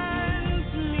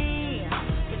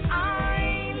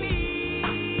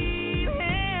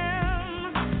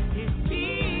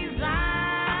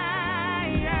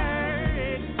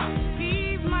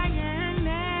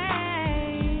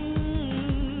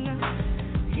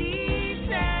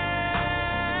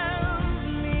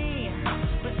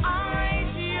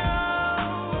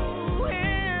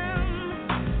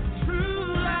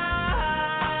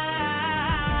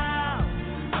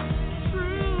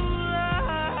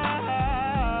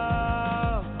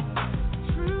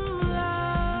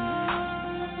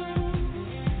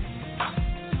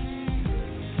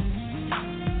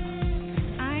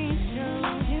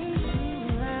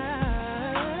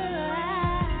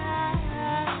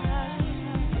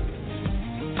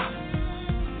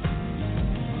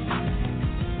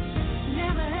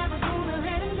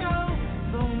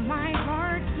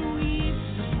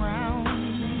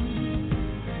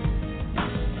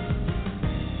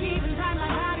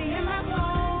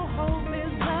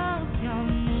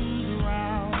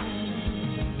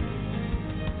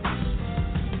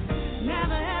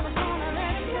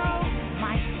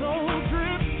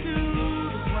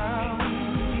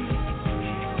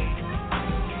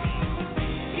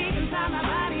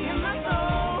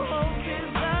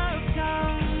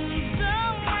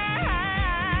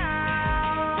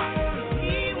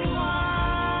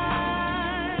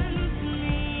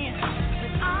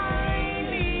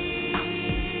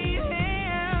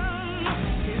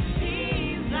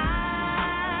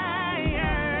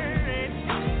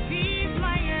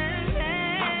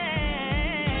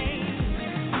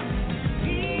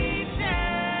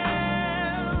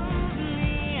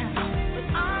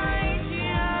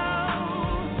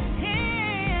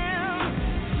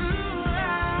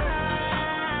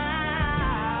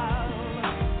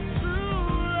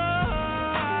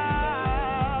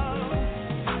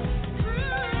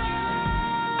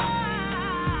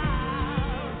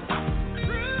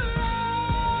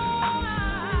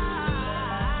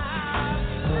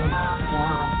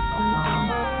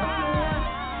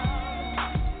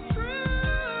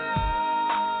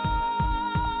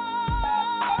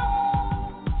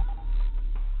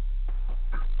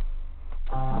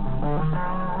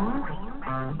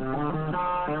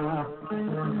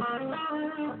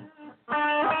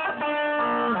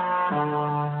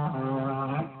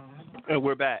 And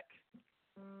we're back.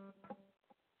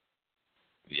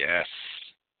 Yes.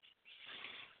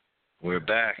 We're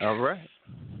back. All right.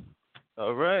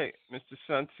 All right, Mr.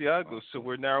 Santiago. So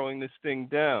we're narrowing this thing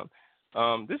down.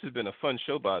 This has been a fun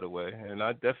show, by the way, and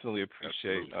I definitely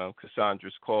appreciate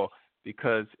Cassandra's call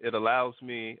because it allows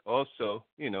me also,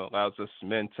 allows us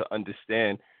men to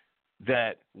understand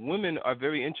that women are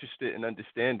very interested in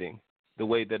understanding the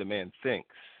way that a man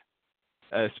thinks,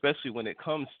 especially when it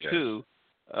comes to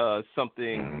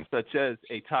something such as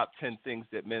a top 10 things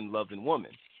that men love in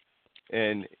women.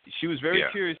 And she was very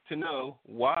curious to know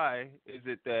why is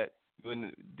it that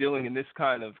when dealing in this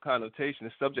kind of connotation,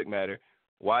 the subject matter,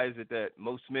 why is it that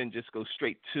most men just go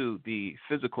straight to the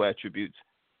physical attributes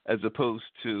as opposed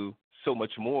to so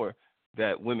much more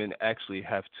that women actually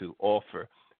have to offer?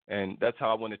 And that's how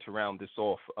I wanted to round this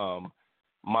off.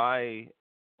 My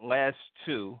last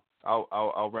two,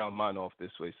 I'll round mine off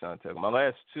this way, Santiago. My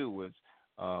last two was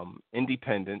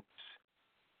independence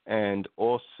and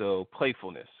also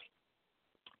playfulness.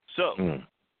 So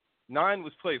 9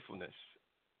 was playfulness.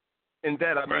 In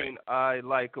that, I mean, I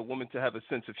like a woman to have a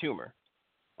sense of humor.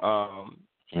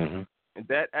 And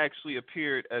that actually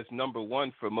appeared as number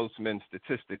 1 for most men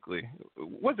statistically.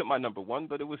 It wasn't my number 1,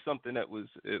 but it was something that was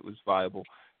viable,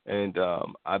 and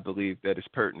I believe that is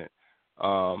pertinent.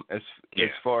 As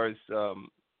far as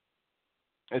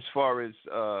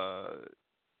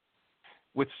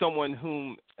with someone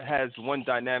whom has one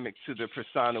dynamic to their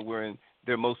persona wherein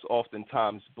they're most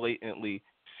oftentimes blatantly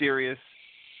serious,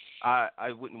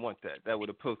 I wouldn't want that. That would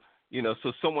oppose,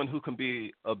 so someone who can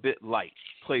be a bit light,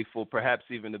 playful, perhaps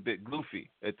even a bit goofy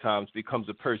at times becomes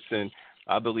a person,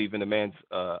 I believe, in a man's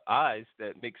eyes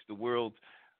that makes the world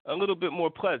a little bit more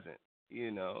pleasant.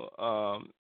 It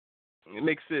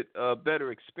makes it a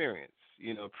better experience.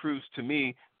 Proves to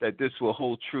me that this will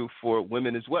hold true for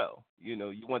women as well. You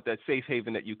want that safe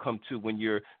haven that you come to when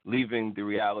you're leaving the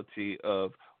reality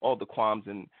of all the qualms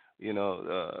and,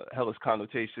 hellish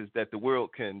connotations that the world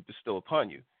can bestow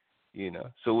upon you.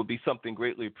 So it would be something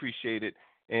greatly appreciated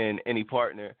in any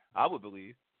partner, I would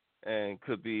believe, and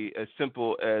could be as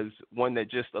simple as one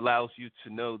that just allows you to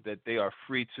know that they are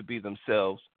free to be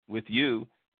themselves with you,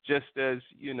 just as,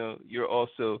 you're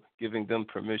also giving them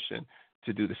permission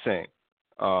to do the same.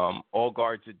 All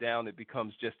guards are down. It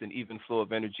becomes just an even flow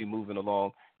of energy moving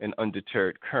along an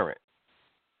undeterred current.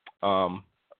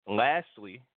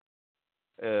 Lastly,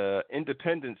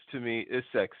 independence to me is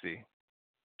sexy.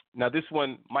 Now, this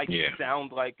one might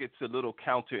sound like it's a little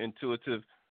counterintuitive,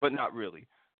 but not really.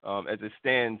 As it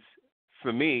stands,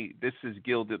 for me, this is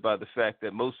gilded by the fact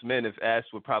that most men, if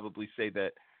asked, would probably say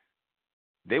that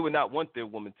they would not want their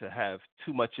woman to have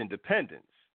too much independence.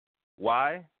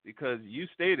 Why? Because you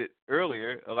stated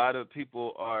earlier, a lot of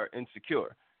people are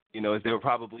insecure, as they will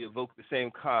probably evoke the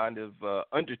same kind of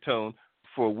undertone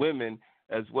for women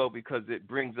as well, because it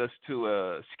brings us to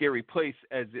a scary place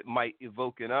as it might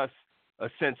evoke in us a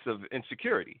sense of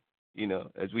insecurity,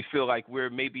 as we feel like we're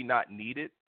maybe not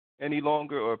needed any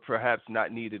longer or perhaps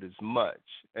not needed as much.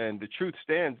 And the truth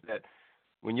stands that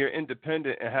when you're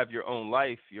independent and have your own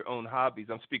life, your own hobbies,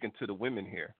 I'm speaking to the women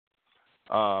here,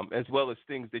 as well as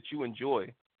things that you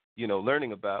enjoy,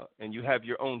 learning about, and you have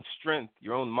your own strength,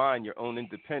 your own mind, your own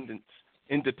independence,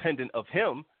 independent of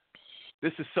him,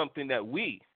 this is something that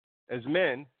we, as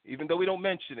men, even though we don't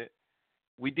mention it,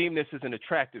 we deem this as an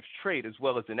attractive trait as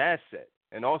well as an asset.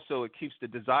 And also it keeps the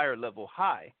desire level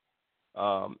high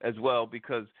as well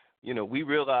because, we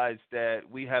realize that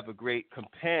we have a great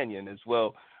companion as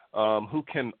well who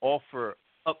can offer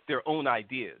up their own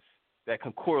ideas that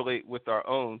can correlate with our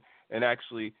own and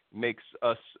actually makes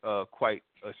us quite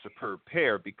a superb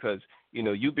pair because,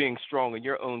 you being strong in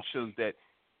your own shows that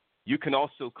you can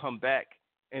also come back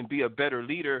and be a better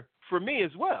leader for me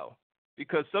as well.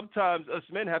 Because sometimes us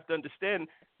men have to understand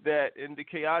that in the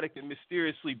chaotic and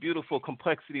mysteriously beautiful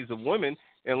complexities of women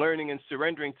and learning and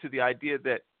surrendering to the idea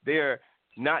that they're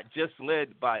not just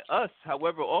led by us.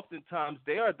 However, oftentimes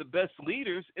they are the best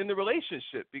leaders in the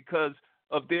relationship because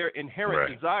of their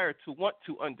inherent desire to want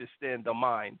to understand the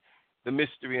mind, the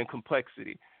mystery and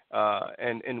complexity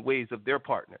and ways of their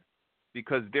partner.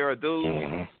 Because there are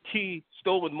those key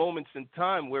stolen moments in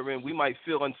time wherein we might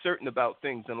feel uncertain about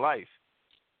things in life.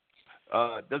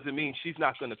 Doesn't mean she's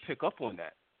not going to pick up on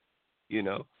that,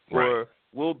 or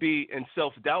we'll be in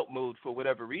self-doubt mode for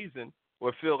whatever reason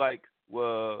or feel like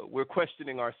we're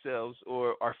questioning ourselves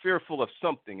or are fearful of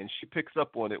something, and she picks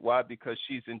up on it. Why? Because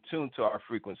she's in tune to our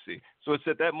frequency. So it's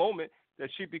at that moment that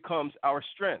she becomes our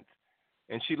strength,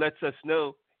 and she lets us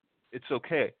know it's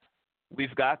okay.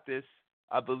 We've got this.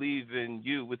 I believe in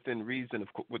you within reason,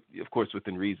 of course,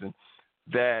 within reason,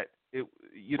 that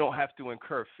you don't have to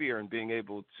incur fear in being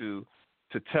able to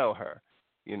tell her,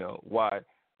 why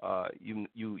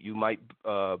you might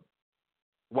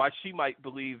why she might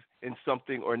believe in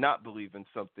something or not believe in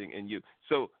something in you.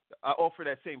 So I offer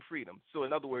that same freedom. So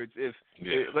in other words, if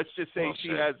let's just say she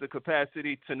has the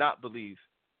capacity to not believe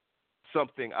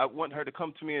something, I want her to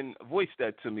come to me and voice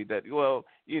that to me, that, well,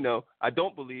 I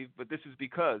don't believe, but this is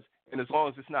because, and as long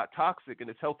as it's not toxic and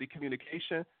it's healthy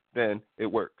communication, then it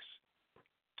works.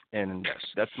 And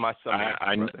that's my summary.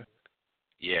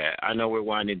 I know we're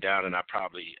winding down, and I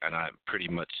pretty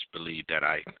much believe that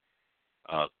I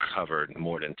covered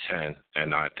more than 10,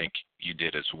 and I think you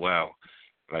did as well.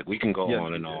 Like, we can go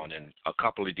on and on, and a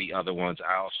couple of the other ones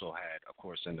I also had, of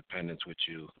course, independence with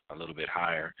you a little bit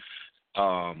higher.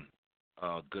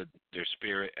 Good, their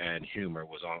spirit and humor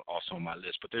was also on my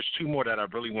list. But there's two more that I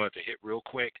really wanted to hit real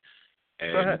quick,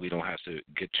 and we don't have to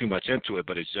get too much into it,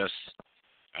 but it's just,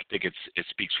 I think it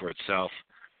speaks for itself.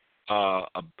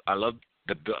 I love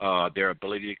their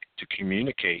ability to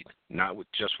communicate, not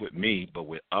just with me, but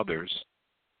with others.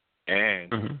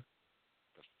 And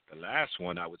the last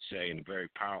one, I would say, and a very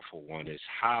powerful one, is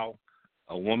how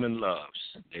a woman loves.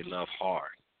 They love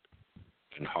hard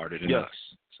and harder than us.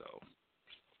 So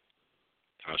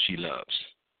how she loves.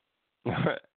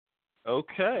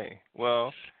 Okay.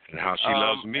 Well. And how she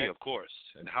loves me, of course.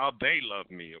 And how they love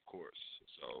me, of course.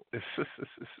 So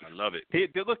I love it. Hey,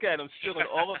 look at him stealing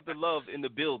all of the love in the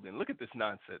building. Look at this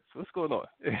nonsense. What's going on?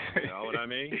 You know what I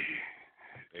mean?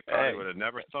 They probably would have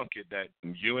never thunk it that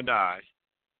you and I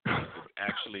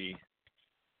actually,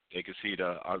 they could see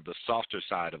the softer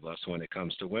side of us when it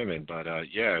comes to women. But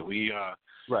we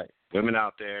women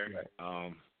out there,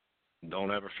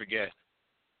 don't ever forget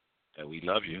that we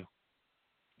love you.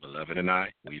 Beloved and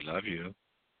I, we love you.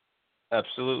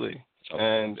 Absolutely. So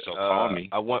call me.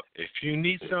 If you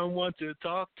need someone to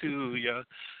talk to,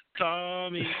 call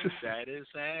me.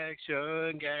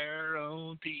 Satisfaction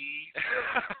guarantee.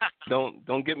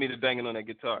 Don't get me to banging on that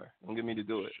guitar. Don't get me to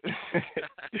do it.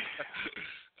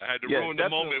 I had to ruin the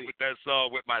moment with that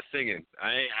song with my singing.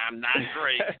 I'm not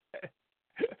great.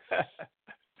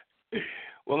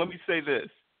 Well, let me say this.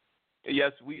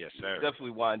 Yes,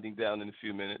 definitely winding down in a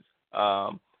few minutes.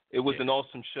 It was an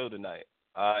awesome show tonight.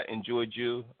 I enjoyed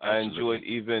you. Absolutely. I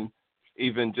enjoyed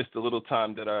even just a little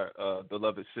time that our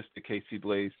beloved sister Casey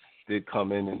Blaze did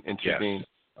come in and intervene.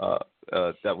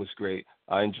 That was great.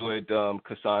 I enjoyed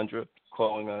Cassandra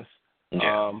calling us.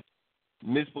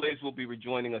 Ms. Blaze will be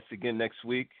rejoining us again next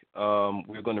week.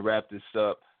 We're going to wrap this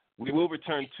up. We will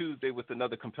return Tuesday with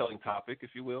another compelling topic,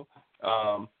 if you will.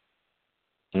 Of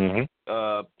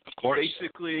course.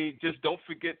 Basically, just don't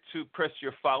forget to press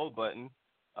your follow button.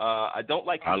 I don't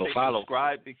like to say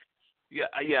subscribe.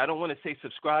 I don't want to say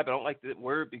subscribe. I don't like that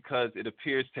word because it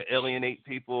appears to alienate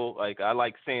people. Like, I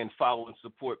like saying follow and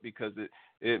support because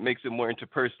it makes it more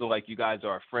interpersonal, like you guys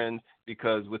are friends,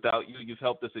 because without you, you've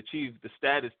helped us achieve the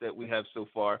status that we have so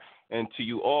far. And to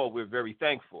you all, we're very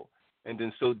thankful. And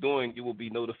in so doing, you will be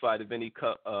notified of any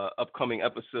upcoming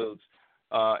episodes.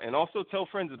 And also tell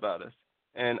friends about us.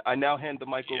 And I now hand the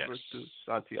mic over to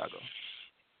Santiago.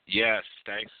 Yes,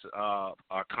 thanks.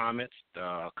 Our comments,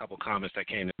 a couple comments that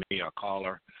came to me, our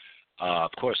caller.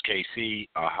 Of course, KC,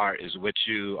 our heart is with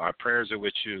you. Our prayers are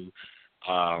with you.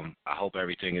 I hope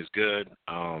everything is good.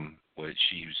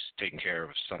 She's taking care of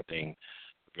something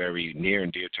very near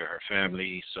and dear to her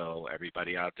family. So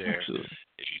everybody out there, Absolutely.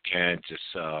 If you can, just,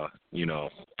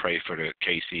 pray for the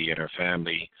KC and her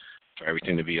family, for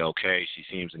everything to be okay. She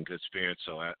seems in good spirits,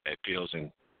 so it feels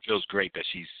great that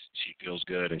she feels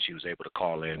good and she was able to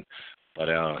call in. But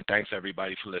thanks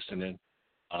everybody for listening,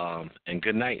 and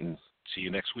good night, and see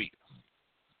you next week.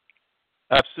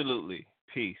 Absolutely.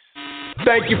 Peace.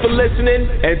 Thank you for listening,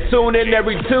 and tune in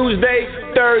every Tuesday,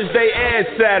 Thursday, and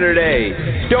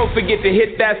Saturday. Don't forget to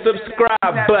hit that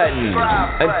subscribe button.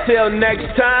 Until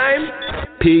next time,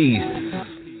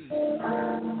 peace.